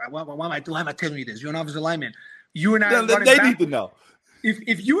am I telling you this? You're an offensive lineman. You and I are running they need to know.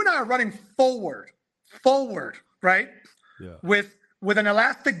 If you and I are running forward, right? Yeah. With an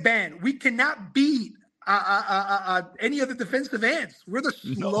elastic band, we cannot beat any of the defensive ends. We're the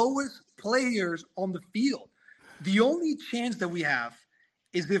slowest players on the field. The only chance that we have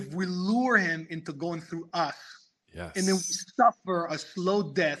is if we lure him into going through us. Yes. And then we suffer a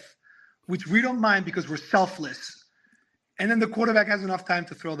slow death, which we don't mind because we're selfless. And then the quarterback has enough time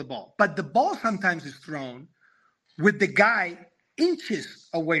to throw the ball. But the ball sometimes is thrown with the guy inches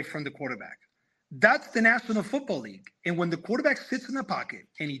away from the quarterback. That's the National Football League. And when the quarterback sits in the pocket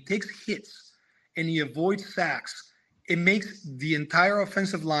and he takes hits and he avoids sacks, it makes the entire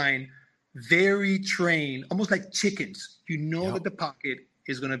offensive line very trained, almost like chickens. That the pocket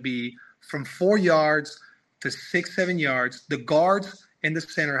is going to be from 4 yards to 6, 7 yards. The guards and the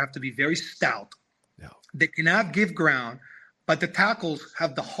center have to be very stout. Yeah. They cannot give ground, but the tackles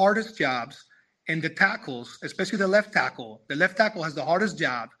have the hardest jobs. And the tackles, especially the left tackle has the hardest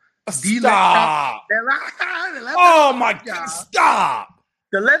job. Stop. Oh, my God. Stop.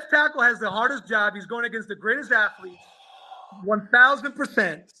 The left tackle has the hardest job. He's going against the greatest athletes.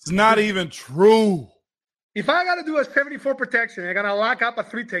 1,000%. It's not even true. If I got to do a 74 protection, I got to lock up a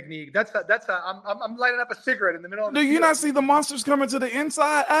 3 technique. I'm lighting up a cigarette in the middle of the field. Do you not see the monsters coming to the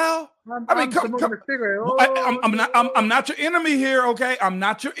inside, Al? I'm not your enemy here, okay? I'm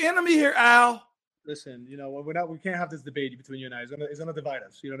not your enemy here, Al. Listen, we can't have this debate between you and I. It's gonna divide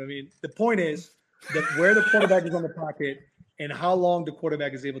us. You know what I mean? The point is that where the quarterback is on the pocket and how long the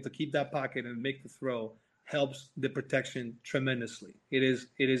quarterback is able to keep that pocket and make the throw helps the protection tremendously. It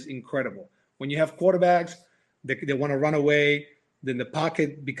is incredible. When you have quarterbacks they want to run away, then the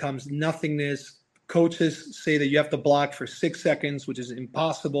pocket becomes nothingness. Coaches say that you have to block for 6 seconds, which is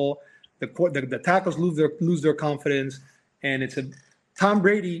impossible. The tackles lose their confidence, and it's Tom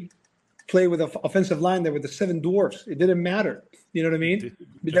Brady play with an offensive line that were the 7 dwarfs. It didn't matter. You know what I mean?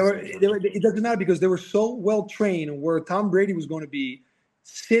 It doesn't matter because they were so well trained where Tom Brady was going to be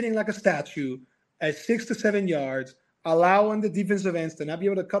sitting like a statue at 6 to 7 yards, allowing the defensive ends to not be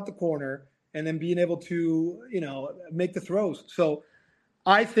able to cut the corner and then being able to, make the throws. So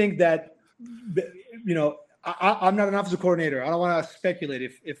I think that, I'm not an offensive coordinator. I don't want to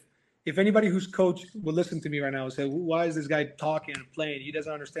speculate. if anybody who's coach would listen to me right now and say, why is this guy talking and playing? He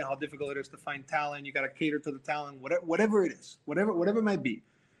doesn't understand how difficult it is to find talent. You got to cater to the talent, whatever it is, whatever it might be.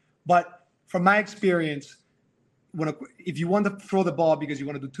 But from my experience, if you want to throw the ball because you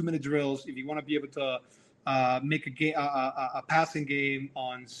want to do 2-minute drills, if you want to be able to make a passing game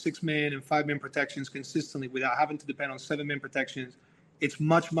on 6-man and 5-man protections consistently without having to depend on 7-man protections, it's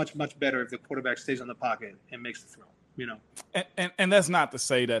much, much, much better if the quarterback stays on the pocket and makes the throw. And that's not to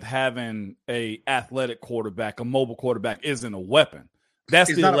say that having a athletic quarterback, a mobile quarterback, isn't a weapon.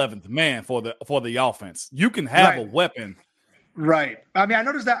 That's the 11th man for the offense. You can have a weapon. Right. I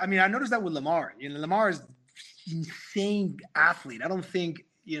noticed that with Lamar. Lamar is insane athlete. I don't think,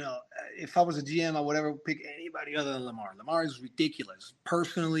 if I was a GM, I would ever pick anybody other than Lamar. Lamar is ridiculous.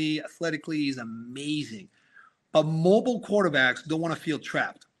 Personally, athletically, he's amazing. But mobile quarterbacks don't want to feel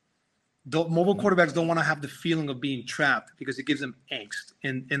trapped. Mobile quarterbacks don't want to have the feeling of being trapped because it gives them angst.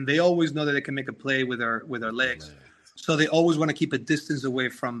 And they always know that they can make a play with their legs. So they always want to keep a distance away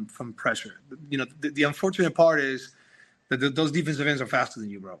from pressure. The unfortunate part is that those defensive ends are faster than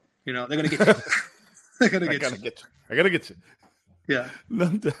you, bro. They're going to get you. They're going to get you. I got to get you. Yeah. No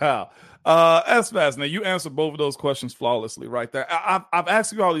doubt. That's fascinating. You answered both of those questions flawlessly right there. I've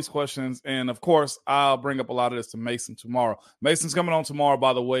asked you all these questions, and of course, I'll bring up a lot of this to Mason tomorrow. Mason's coming on tomorrow,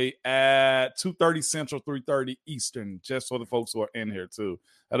 by the way, at 2:30 Central, 3:30 Eastern, just for the folks who are in here, too.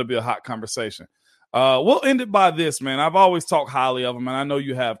 That'll be a hot conversation. We'll end it by this, man. I've always talked highly of him, and I know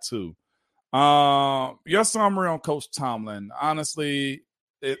you have, too. Your summary on Coach Tomlin, honestly,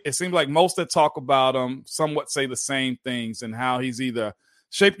 it seems like most that talk about him somewhat say the same things and how he's either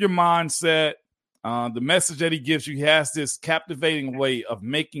shaped your mindset, the message that he gives you. He has this captivating way of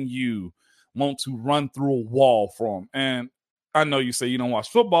making you want to run through a wall for him. And I know you say you don't watch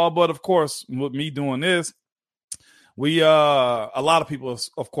football, but of course, with me doing this, a lot of people,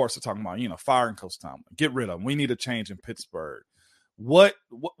 of course, are talking about, firing Coach Tomlin, get rid of him. We need a change in Pittsburgh. What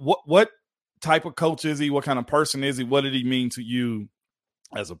type of coach is he? What kind of person is he? What did he mean to you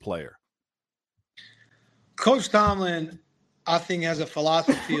as a player? Coach Tomlin, I think, has a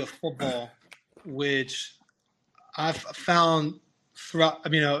philosophy of football, which I've found throughout.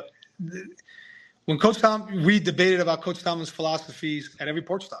 When Coach Tomlin, we debated about Coach Tomlin's philosophies at every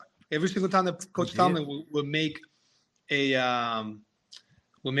porch talk. Every single time that Coach Tomlin would make a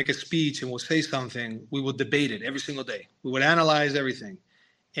speech and will say something, we will debate it every single day. We would analyze everything.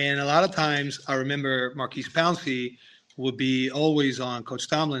 And a lot of times, I remember Marquise Pouncey would be always on Coach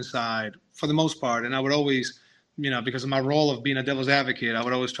Tomlin's side for the most part. And I would always, because of my role of being a devil's advocate, I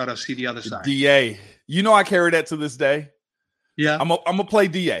would always try to see the other side. DA. I carry that to this day. Yeah. I'm gonna play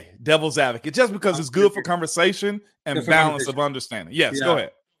DA, devil's advocate, just because it's good for conversation and balance of understanding. Yes, Go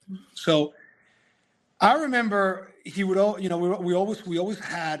ahead. So I remember he would, we always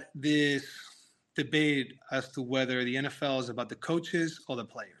had this debate as to whether the NFL is about the coaches or the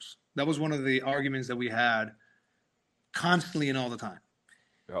players. That was one of the arguments that we had constantly and all the time.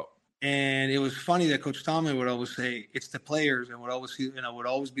 Yep. And it was funny that Coach Tomlin would always say it's the players, and would always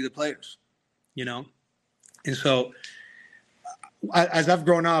be the players, And so, as I've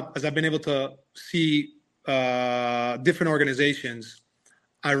grown up, as I've been able to see different organizations,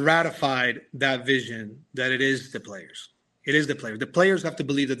 I ratified that vision that it is the players. It is the players. The players have to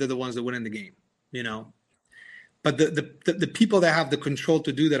believe that they're the ones that win in the game, But the people that have the control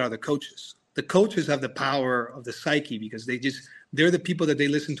to do that are the coaches. The coaches have the power of the psyche because they're the people that they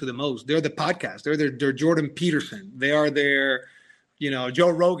listen to the most. They're the podcast. They're Jordan Peterson. They are their,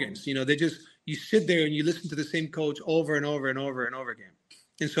 Joe Rogans. You sit there and you listen to the same coach over and over and over and over again.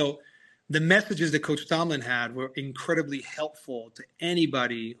 And so the messages that Coach Tomlin had were incredibly helpful to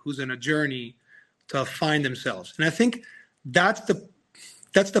anybody who's on a journey to find themselves. And I think that's the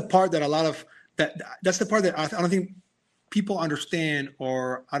part that that's the part that I don't think people understand,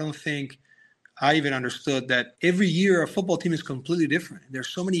 or I don't think I even understood, that every year a football team is completely different. There's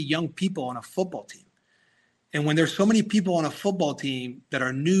so many young people on a football team. And when there's so many people on a football team that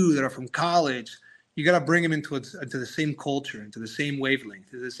are new, that are from college, you got to bring them into the same culture, into the same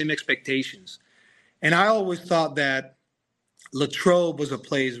wavelength, into the same expectations. And I always thought that Latrobe was a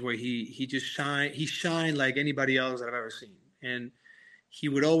place where he shined like anybody else that I've ever seen. And he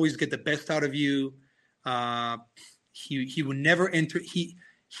would always get the best out of you. He would never enter. He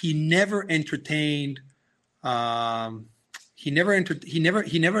never entertained. He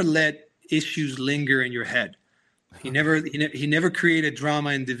never let issues linger in your head. He never created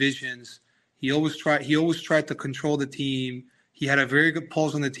drama in divisions. He always tried to control the team. He had a very good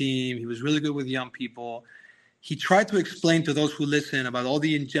pulse on the team. He was really good with young people. he tried to explain to those who listen about all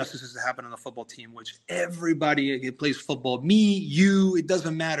the injustices that happen on the football team, which everybody that plays football, me, you, it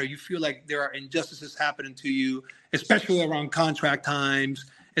doesn't matter. You feel like there are injustices happening to you, especially around contract times,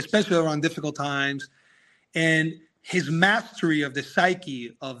 especially around difficult times. And his mastery of the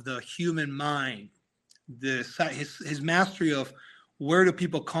psyche of the human mind, his mastery of where do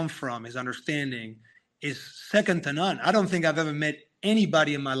people come from, his understanding is second to none. I don't think I've ever met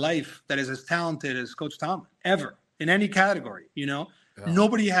anybody in my life that is as talented as Coach Tomlin, ever, in any category. Yeah.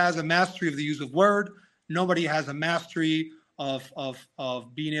 Nobody has a mastery of the use of word. Nobody has a mastery of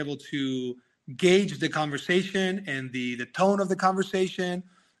being able to gauge the conversation and the tone of the conversation.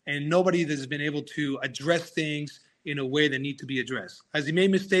 And nobody that's been able to address things in a way that need to be addressed. Has he made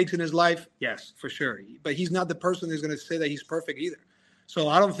mistakes in his life? Yes, for sure. But he's not the person that's going to say that he's perfect either. So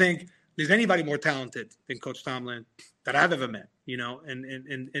I don't think there's anybody more talented than Coach Tomlin that I've ever met,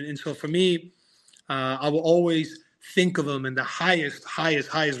 and so for me, I will always think of him in the highest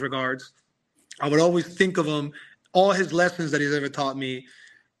regards. I would always think of him, all his lessons that he's ever taught me,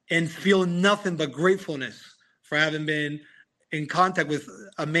 and feel nothing but gratefulness for having been in contact with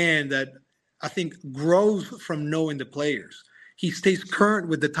a man that I think grows from knowing the players. He stays current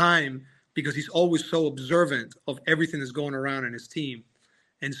with the time because he's always so observant of everything that's going around in his team.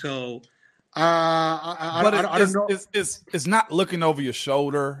 And so I don't know. It's not looking over your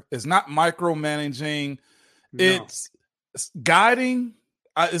shoulder. It's not micromanaging. No. It's guiding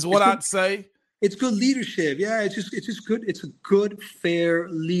is what I'd say. It's good leadership. Yeah, it's just good. It's a good, fair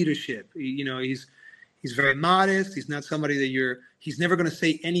leadership. He's very modest. He's not somebody that he's never going to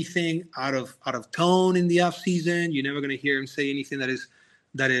say anything out of tone in the off season. You're never going to hear him say anything that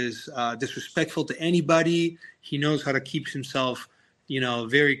is disrespectful to anybody. He knows how to keep himself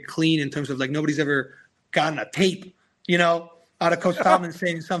very clean in terms of, like, nobody's ever gotten a tape, out of Coach Tomlin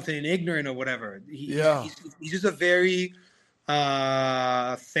saying something ignorant or whatever. He's just a very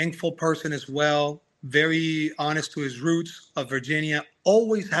thankful person as well. Very honest to his roots of Virginia.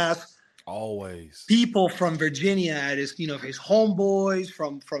 Always people from Virginia at his homeboys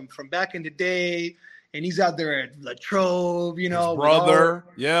from back in the day. And he's out there at Latrobe, his brother,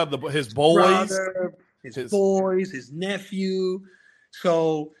 his boys, his boys, his nephew.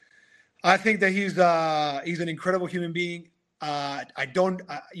 So I think that he's an incredible human being. I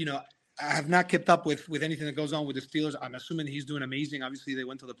have not kept up with anything that goes on with the Steelers. I'm assuming he's doing amazing. Obviously, they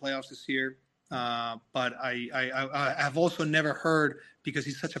went to the playoffs this year. But I have also never heard, because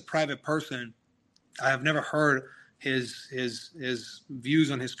he's such a private person, I have never heard his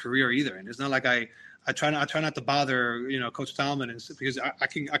views on his career either. And it's not like I try not to bother Coach Tomlin, because I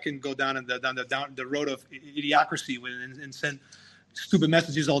can go down the road of idiocracy and send stupid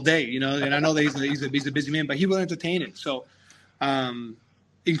messages all day, and I know that he's a busy man, but he will entertain it. So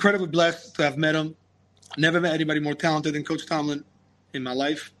incredibly blessed to have met him. Never met anybody more talented than Coach Tomlin in my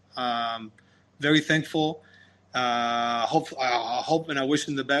life. Very thankful. I hope and I wish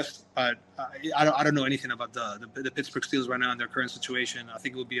him the best, but I don't know anything about the Pittsburgh Steelers right now in their current situation. I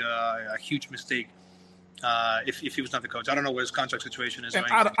think it would be a huge mistake if he was not the coach. I don't know what his contract situation is. And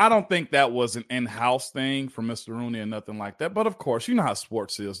I don't think that was an in-house thing for Mr. Rooney or nothing like that. But of course, you know how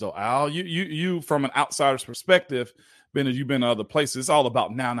sports is, though, Al. You from an outsider's perspective, you've been to other places. It's all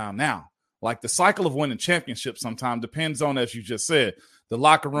about now. Like the cycle of winning championships sometimes depends on, as you just said, the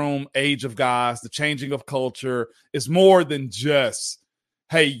locker room, age of guys, the changing of culture. Is more than just,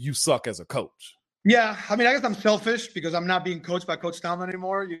 hey, you suck as a coach. Yeah, I mean, I guess I'm selfish because I'm not being coached by Coach Tomlin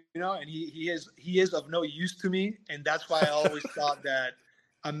anymore, and he is of no use to me, and that's why I always thought that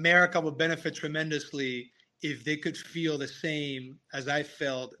America would benefit tremendously if they could feel the same as I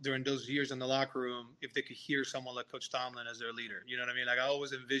felt during those years in the locker room, if they could hear someone like Coach Tomlin as their leader. You know what I mean? Like, I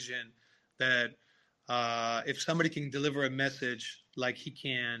always envision that if somebody can deliver a message like he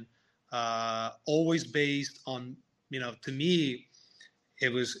can, always based on, to me,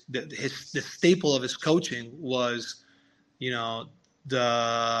 it was the staple of his coaching was, do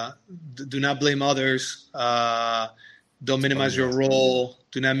not blame others, don't minimize your role,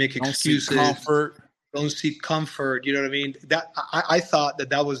 do not make excuses, don't seek comfort. You know what I mean? That I thought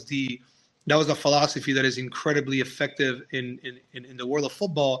that was a philosophy that is incredibly effective in the world of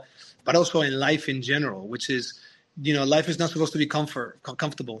football, but also in life in general, which is, life is not supposed to be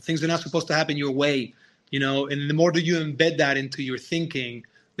comfortable. Things are not supposed to happen your way. And the more that you embed that into your thinking,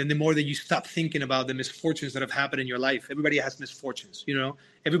 then the more that you stop thinking about the misfortunes that have happened in your life. Everybody has misfortunes,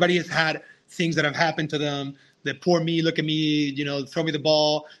 Everybody has had things that have happened to them. That poor me, look at me, throw me the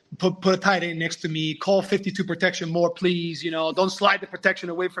ball, put a tight end next to me, call 52 protection more, please. Don't slide the protection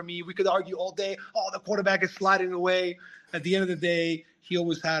away from me. We could argue all day. Oh, the quarterback is sliding away. At the end of the day, he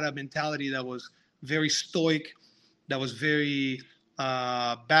always had a mentality that was very stoic, that was very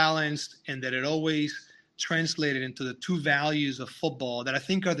balanced, and that it always translated into the two values of football that I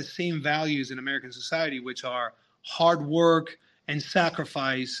think are the same values in American society, which are hard work and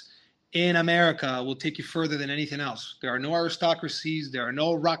sacrifice. In America will take you further than anything else. There are no aristocracies. There are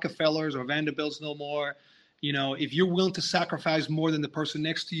no Rockefellers or Vanderbilts no more. You know, if you're willing to sacrifice more than the person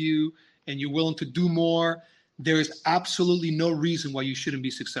next to you and you're willing to do more, there is absolutely no reason why you shouldn't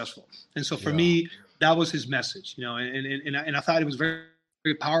be successful. And so for me, that was his message, you know, and I thought it was very,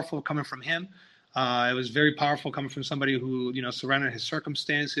 very powerful coming from him. It was very powerful coming from somebody who, you know, surrounded his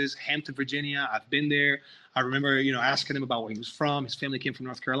circumstances. Hampton, Virginia, I've been there. I remember, you know, asking him about where he was from. His family came from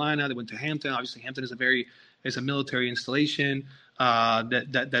North Carolina. They went to Hampton. Obviously, Hampton is a military installation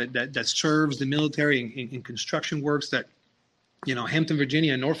that serves the military in construction works. That, you know, Hampton,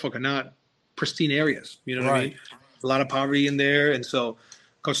 Virginia, and Norfolk are not pristine areas. You know what I mean? A lot of poverty in there, and so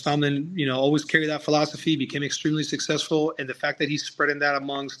Coach Tomlin, you know, always carried that philosophy. Became extremely successful, and the fact that he's spreading that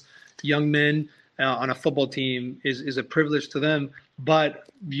amongst young men on a football team is a privilege to them. But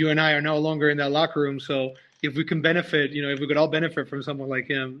you and I are no longer in that locker room. So if we can benefit, you know, if we could all benefit from someone like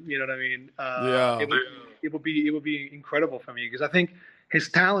him, you know what I mean? It would be incredible for me, because I think his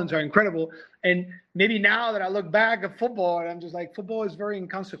talents are incredible. And maybe now that I look back at football, and I'm just like, football is very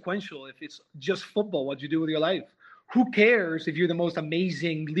inconsequential. If it's just football, what you do with your life. Who cares if you're the most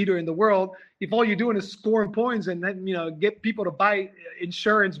amazing leader in the world if all you're doing is scoring points and then, you know, get people to buy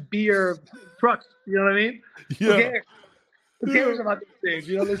insurance, beer, trucks? You know what I mean? Yeah. Who cares? Who cares about these things?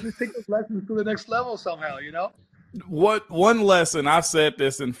 You know, let's take those lessons to the next level somehow, you know? One lesson, I've said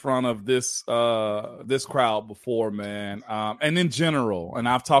this in front of this crowd before, man, and in general, and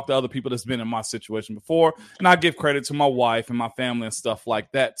I've talked to other people that's been in my situation before, and I give credit to my wife and my family and stuff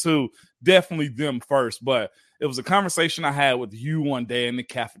like that too. Definitely them first, but it was a conversation I had with you one day in the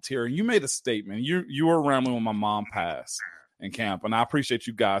cafeteria, and you made a statement. You were around me when my mom passed in camp, and I appreciate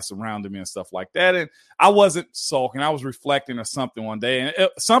you guys surrounding me and stuff like that. And I wasn't sulking. I was reflecting or something one day, and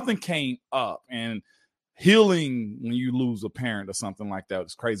something came up, and healing when you lose a parent or something like that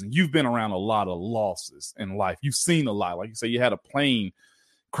is crazy. You've been around a lot of losses in life. You've seen a lot. Like you say, you had a plane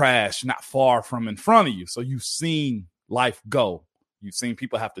crash not far from in front of you, so you've seen life go. You've seen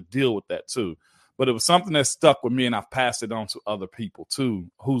people have to deal with that too. But it was something that stuck with me, and I've passed it on to other people too,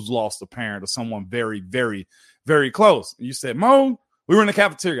 who's lost a parent or someone very, very, very close. And you said, Mo, we were in the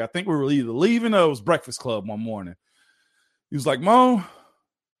cafeteria. I think we were either leaving or it was Breakfast Club one morning. He was like, Mo,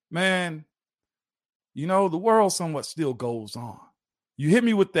 man, you know, the world somewhat still goes on. You hit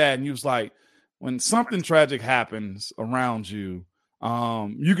me with that, and you was like, when something tragic happens around you,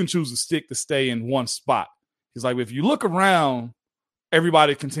 you can choose to stay in one spot. He's like, if you look around,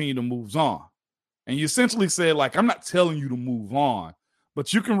 everybody continue to move on. And you essentially said, like, I'm not telling you to move on,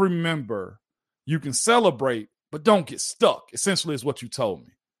 but you can remember, you can celebrate, but don't get stuck, essentially is what you told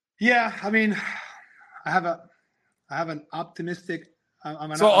me. Yeah, I mean, I have an optimistic.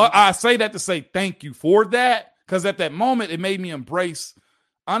 I say that to say thank you for that, because at that moment, it made me embrace,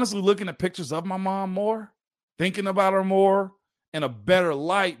 honestly, looking at pictures of my mom more, thinking about her more in a better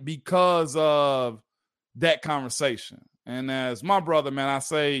light because of that conversation. And as my brother, man, I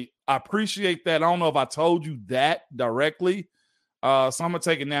say I appreciate that. I don't know if I told you that directly. So I'm going to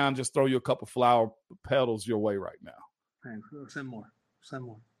take it now and just throw you a couple flower petals your way right now. Thanks. Send more.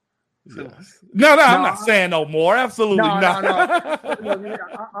 Yes. No, I'm not saying no more. Absolutely not. No.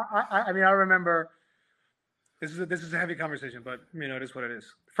 I mean, I remember this is a heavy conversation, but you know, it is what it is.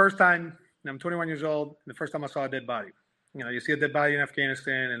 First time, I'm 21 years old, and the first time I saw a dead body. You know, you see a dead body in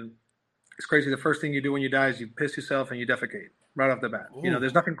Afghanistan, and it's crazy. The first thing you do when you die is you piss yourself and you defecate right off the bat. Ooh. You know,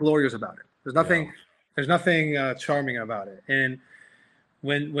 there's nothing glorious about it. There's nothing charming about it. And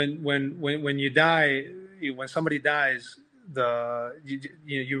when you die, when somebody dies,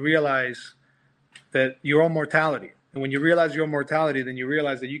 you realize that your own mortality. And when you realize your own mortality, then you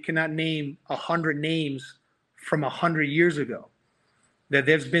realize that you cannot name 100 names from 100 years ago. That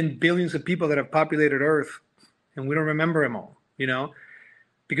there's been billions of people that have populated Earth, and we don't remember them all. You know.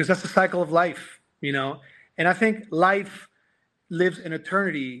 Because that's the cycle of life, you know. And I think life lives in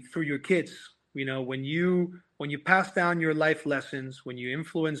eternity through your kids. You know, when you pass down your life lessons, when you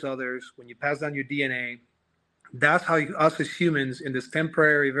influence others, when you pass down your DNA, that's how us as humans in this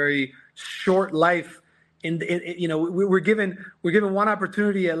temporary, very short life, you know, we're given one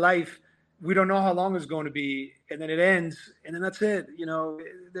opportunity at life. We don't know how long it's going to be, and then it ends, and then that's it. You know,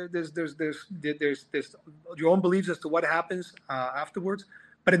 there's your own beliefs as to what happens afterwards.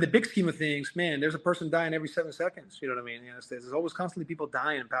 But in the big scheme of things, man, there's a person dying every 7 seconds. You know what I mean? You know, there's always constantly people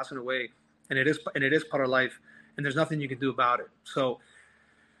dying and passing away, and it is part of life, and there's nothing you can do about it. So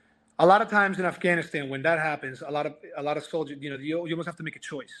a lot of times in Afghanistan, when that happens, a lot of soldiers, you almost have to make a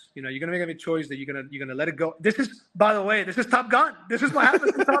choice. You're gonna make a choice that you're gonna let it go. This is, by the way, this is Top Gun. This is what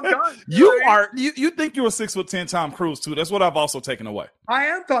happens in Top Gun. You think you're a 6'10" Tom Cruise too? That's what I've also taken away. I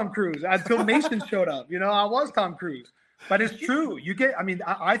am Tom Cruise until Mason showed up. I was Tom Cruise, but it's true.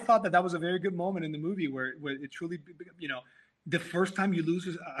 I thought that was a very good moment in the movie where it truly, the first time you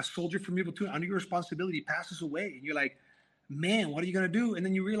lose a soldier from your platoon under your responsibility passes away, and you're like, man, what are you going to do? And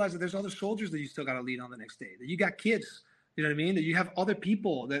then you realize that there's other soldiers that you still got to lead on the next day, that you got kids, you know what I mean? That you have other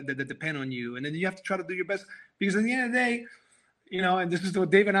people that depend on you. And then you have to try to do your best, because at the end of the day, and this is what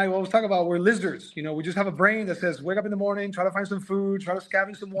Dave and I always talk about, we're lizards. We just have a brain that says, wake up in the morning, try to find some food, try to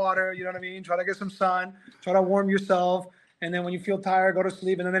scavenge some water, you know what I mean? Try to get some sun, try to warm yourself. And then when you feel tired, go to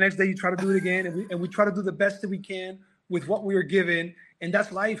sleep. And then the next day you try to do it again. And we try to do the best that we can with what we are given. And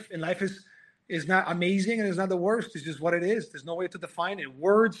that's life. And life is not amazing, and it's not the worst. It's just what it is. There's no way to define it.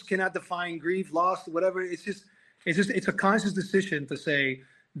 Words cannot define grief, loss, whatever. It's a conscious decision to say,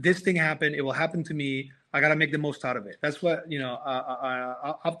 this thing happened. It will happen to me. I got to make the most out of it. That's what,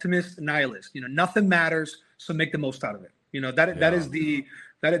 optimist, nihilist, nothing matters. So make the most out of it. That is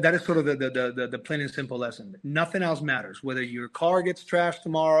sort of the plain and simple lesson. Nothing else matters. Whether your car gets trashed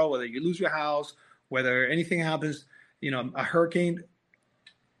tomorrow, whether you lose your house, whether anything happens, a hurricane,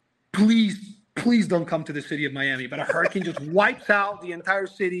 please don't come to the city of Miami, but a hurricane just wipes out the entire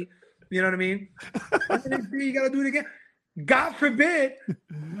city. You know what I mean? And the next day you got to do it again. God forbid.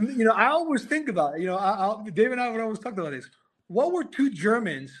 I always think about it. Dave and I would always talk about this. What were two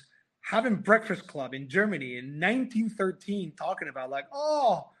Germans having breakfast club in Germany in 1913 talking about? Like,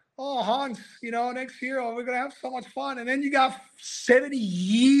 oh, Hans, next year we're going to have so much fun. And then you got 70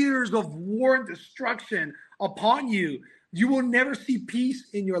 years of war and destruction upon you. You will never see peace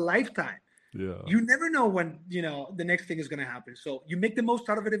in your lifetime. Yeah. You never know when, the next thing is going to happen. So you make the most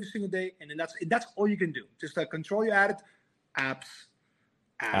out of it every single day. And then that's all you can do. Just control your attitude. Apps.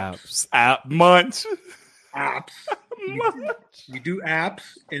 Munch. Apps. You do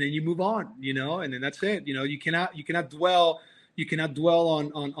apps, and then you move on, and then that's it. You cannot dwell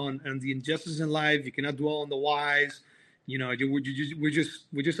on the injustices in life. You cannot dwell on the whys.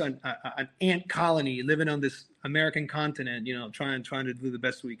 We're just an ant colony living on this American continent, trying to do the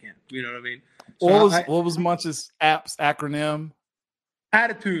best we can. You know what I mean? So what was Munch's apps acronym?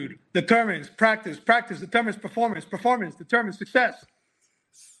 Attitude determines practice. Practice determines performance. Performance determines success.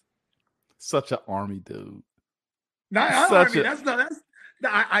 Such an army dude. I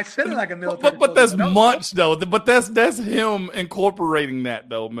said it like a military. But that's Munch though. But that's him incorporating that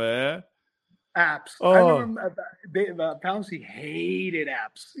though, man. Apps. Oh. I remember Pouncey hated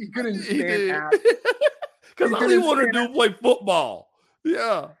apps. He couldn't stand apps. Because all he wanted to do was play football.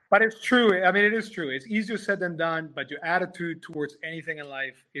 Yeah. But it's true. I mean, it is true. It's easier said than done, but your attitude towards anything in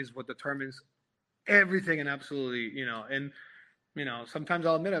life is what determines everything, and absolutely, and sometimes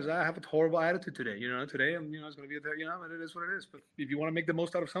I'll admit I have a horrible attitude today. Today I'm, it's going to be, and it is what it is. But if you want to make the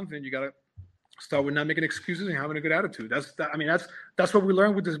most out of something, you got to start with not making excuses and having a good attitude. That's what we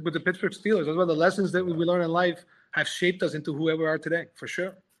learned with the Pittsburgh Steelers. That's what the lessons that we learn in life have shaped us into whoever we are today, for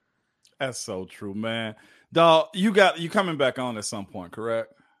sure. That's so true, man. Dog, you coming back on at some point,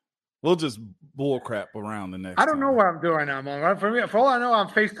 correct? We'll just bull crap around the next. I don't know what I'm doing right now, man. For all I know, I'm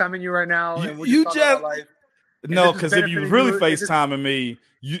FaceTiming you right now. And no, because if you really FaceTiming me,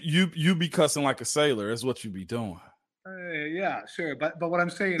 you be cussing like a sailor. That's what you be doing. Yeah, sure. But what I'm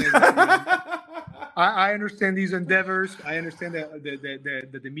saying is, I understand these endeavors. I understand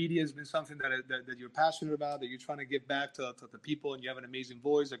that the media has been something that you're passionate about, that you're trying to give back to the people, and you have an amazing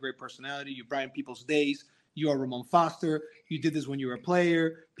voice, a great personality. You brighten people's days. You are Ramon Foster. You did this when you were a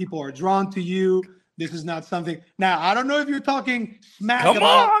player. People are drawn to you. This is not something. Now, I don't know if you're talking smack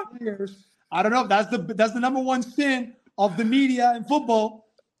about players. I don't know if that's the number one sin of the media in football.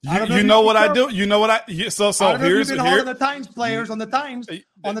 You know what I do? You know what I so I don't know here's if you've been hard on the Times players on the Times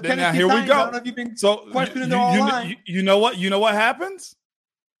on the Tennessee now here Times. we go. I don't know if you've been questioning their line. You know what happens?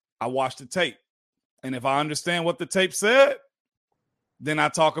 I watch the tape, and if I understand what the tape said, then I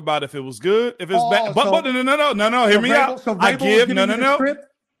talk about if it was good, if it's bad. But no. Hear me out. So I give no.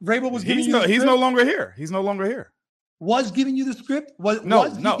 Vrabel was giving you the script. He's no longer here. He's no longer here. Was giving you the script? Was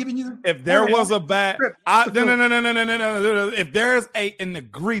giving you the if there was a bad no. If there's an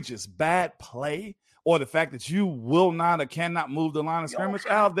egregious bad play, or the fact that you will not or cannot move the line of scrimmage,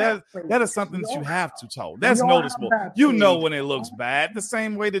 that is something that you have to tell. That's noticeable. You know when it looks bad. The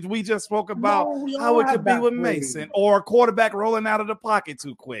same way that we just spoke about how it could be with Mason, or a quarterback rolling out of the pocket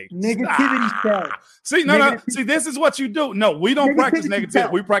too quick. Negativity sells. See, no. See, this is what you do. No, we don't practice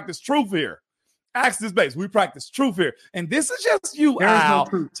negativity. We practice truth here. Ask this base. We practice truth here. And this is just you, There Al,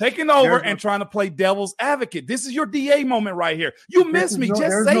 is no taking over and trying to play devil's advocate. This is your DA moment right here. You miss me.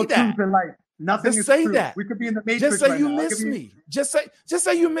 Just say that. Truth in life. Nothing just say true. that. We could be in the Matrix. Just say right you now. miss me. Just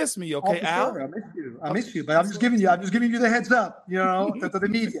say you miss me, okay, Al? Sure. I miss you. But I'm just giving you the heads up, you know, to the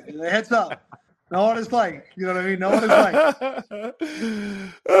media. The heads up. Know what it's like. You know what I mean? Know what it's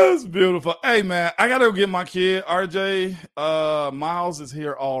like. That's beautiful. Hey, man, I got to go get my kid. RJ, Miles is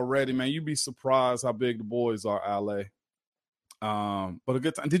here already, man. You'd be surprised how big the boys are, Ale. But a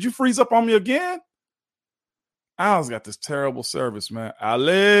good time. Did you freeze up on me again? Al's got this terrible service, man.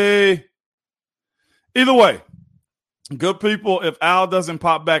 Ale. Either way, good people, if Al doesn't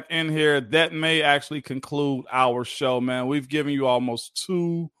pop back in here, that may actually conclude our show, man. We've given you almost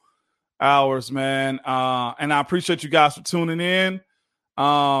 2 hours, man. And I appreciate you guys for tuning in.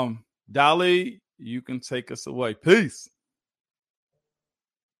 Dolly, you can take us away. Peace.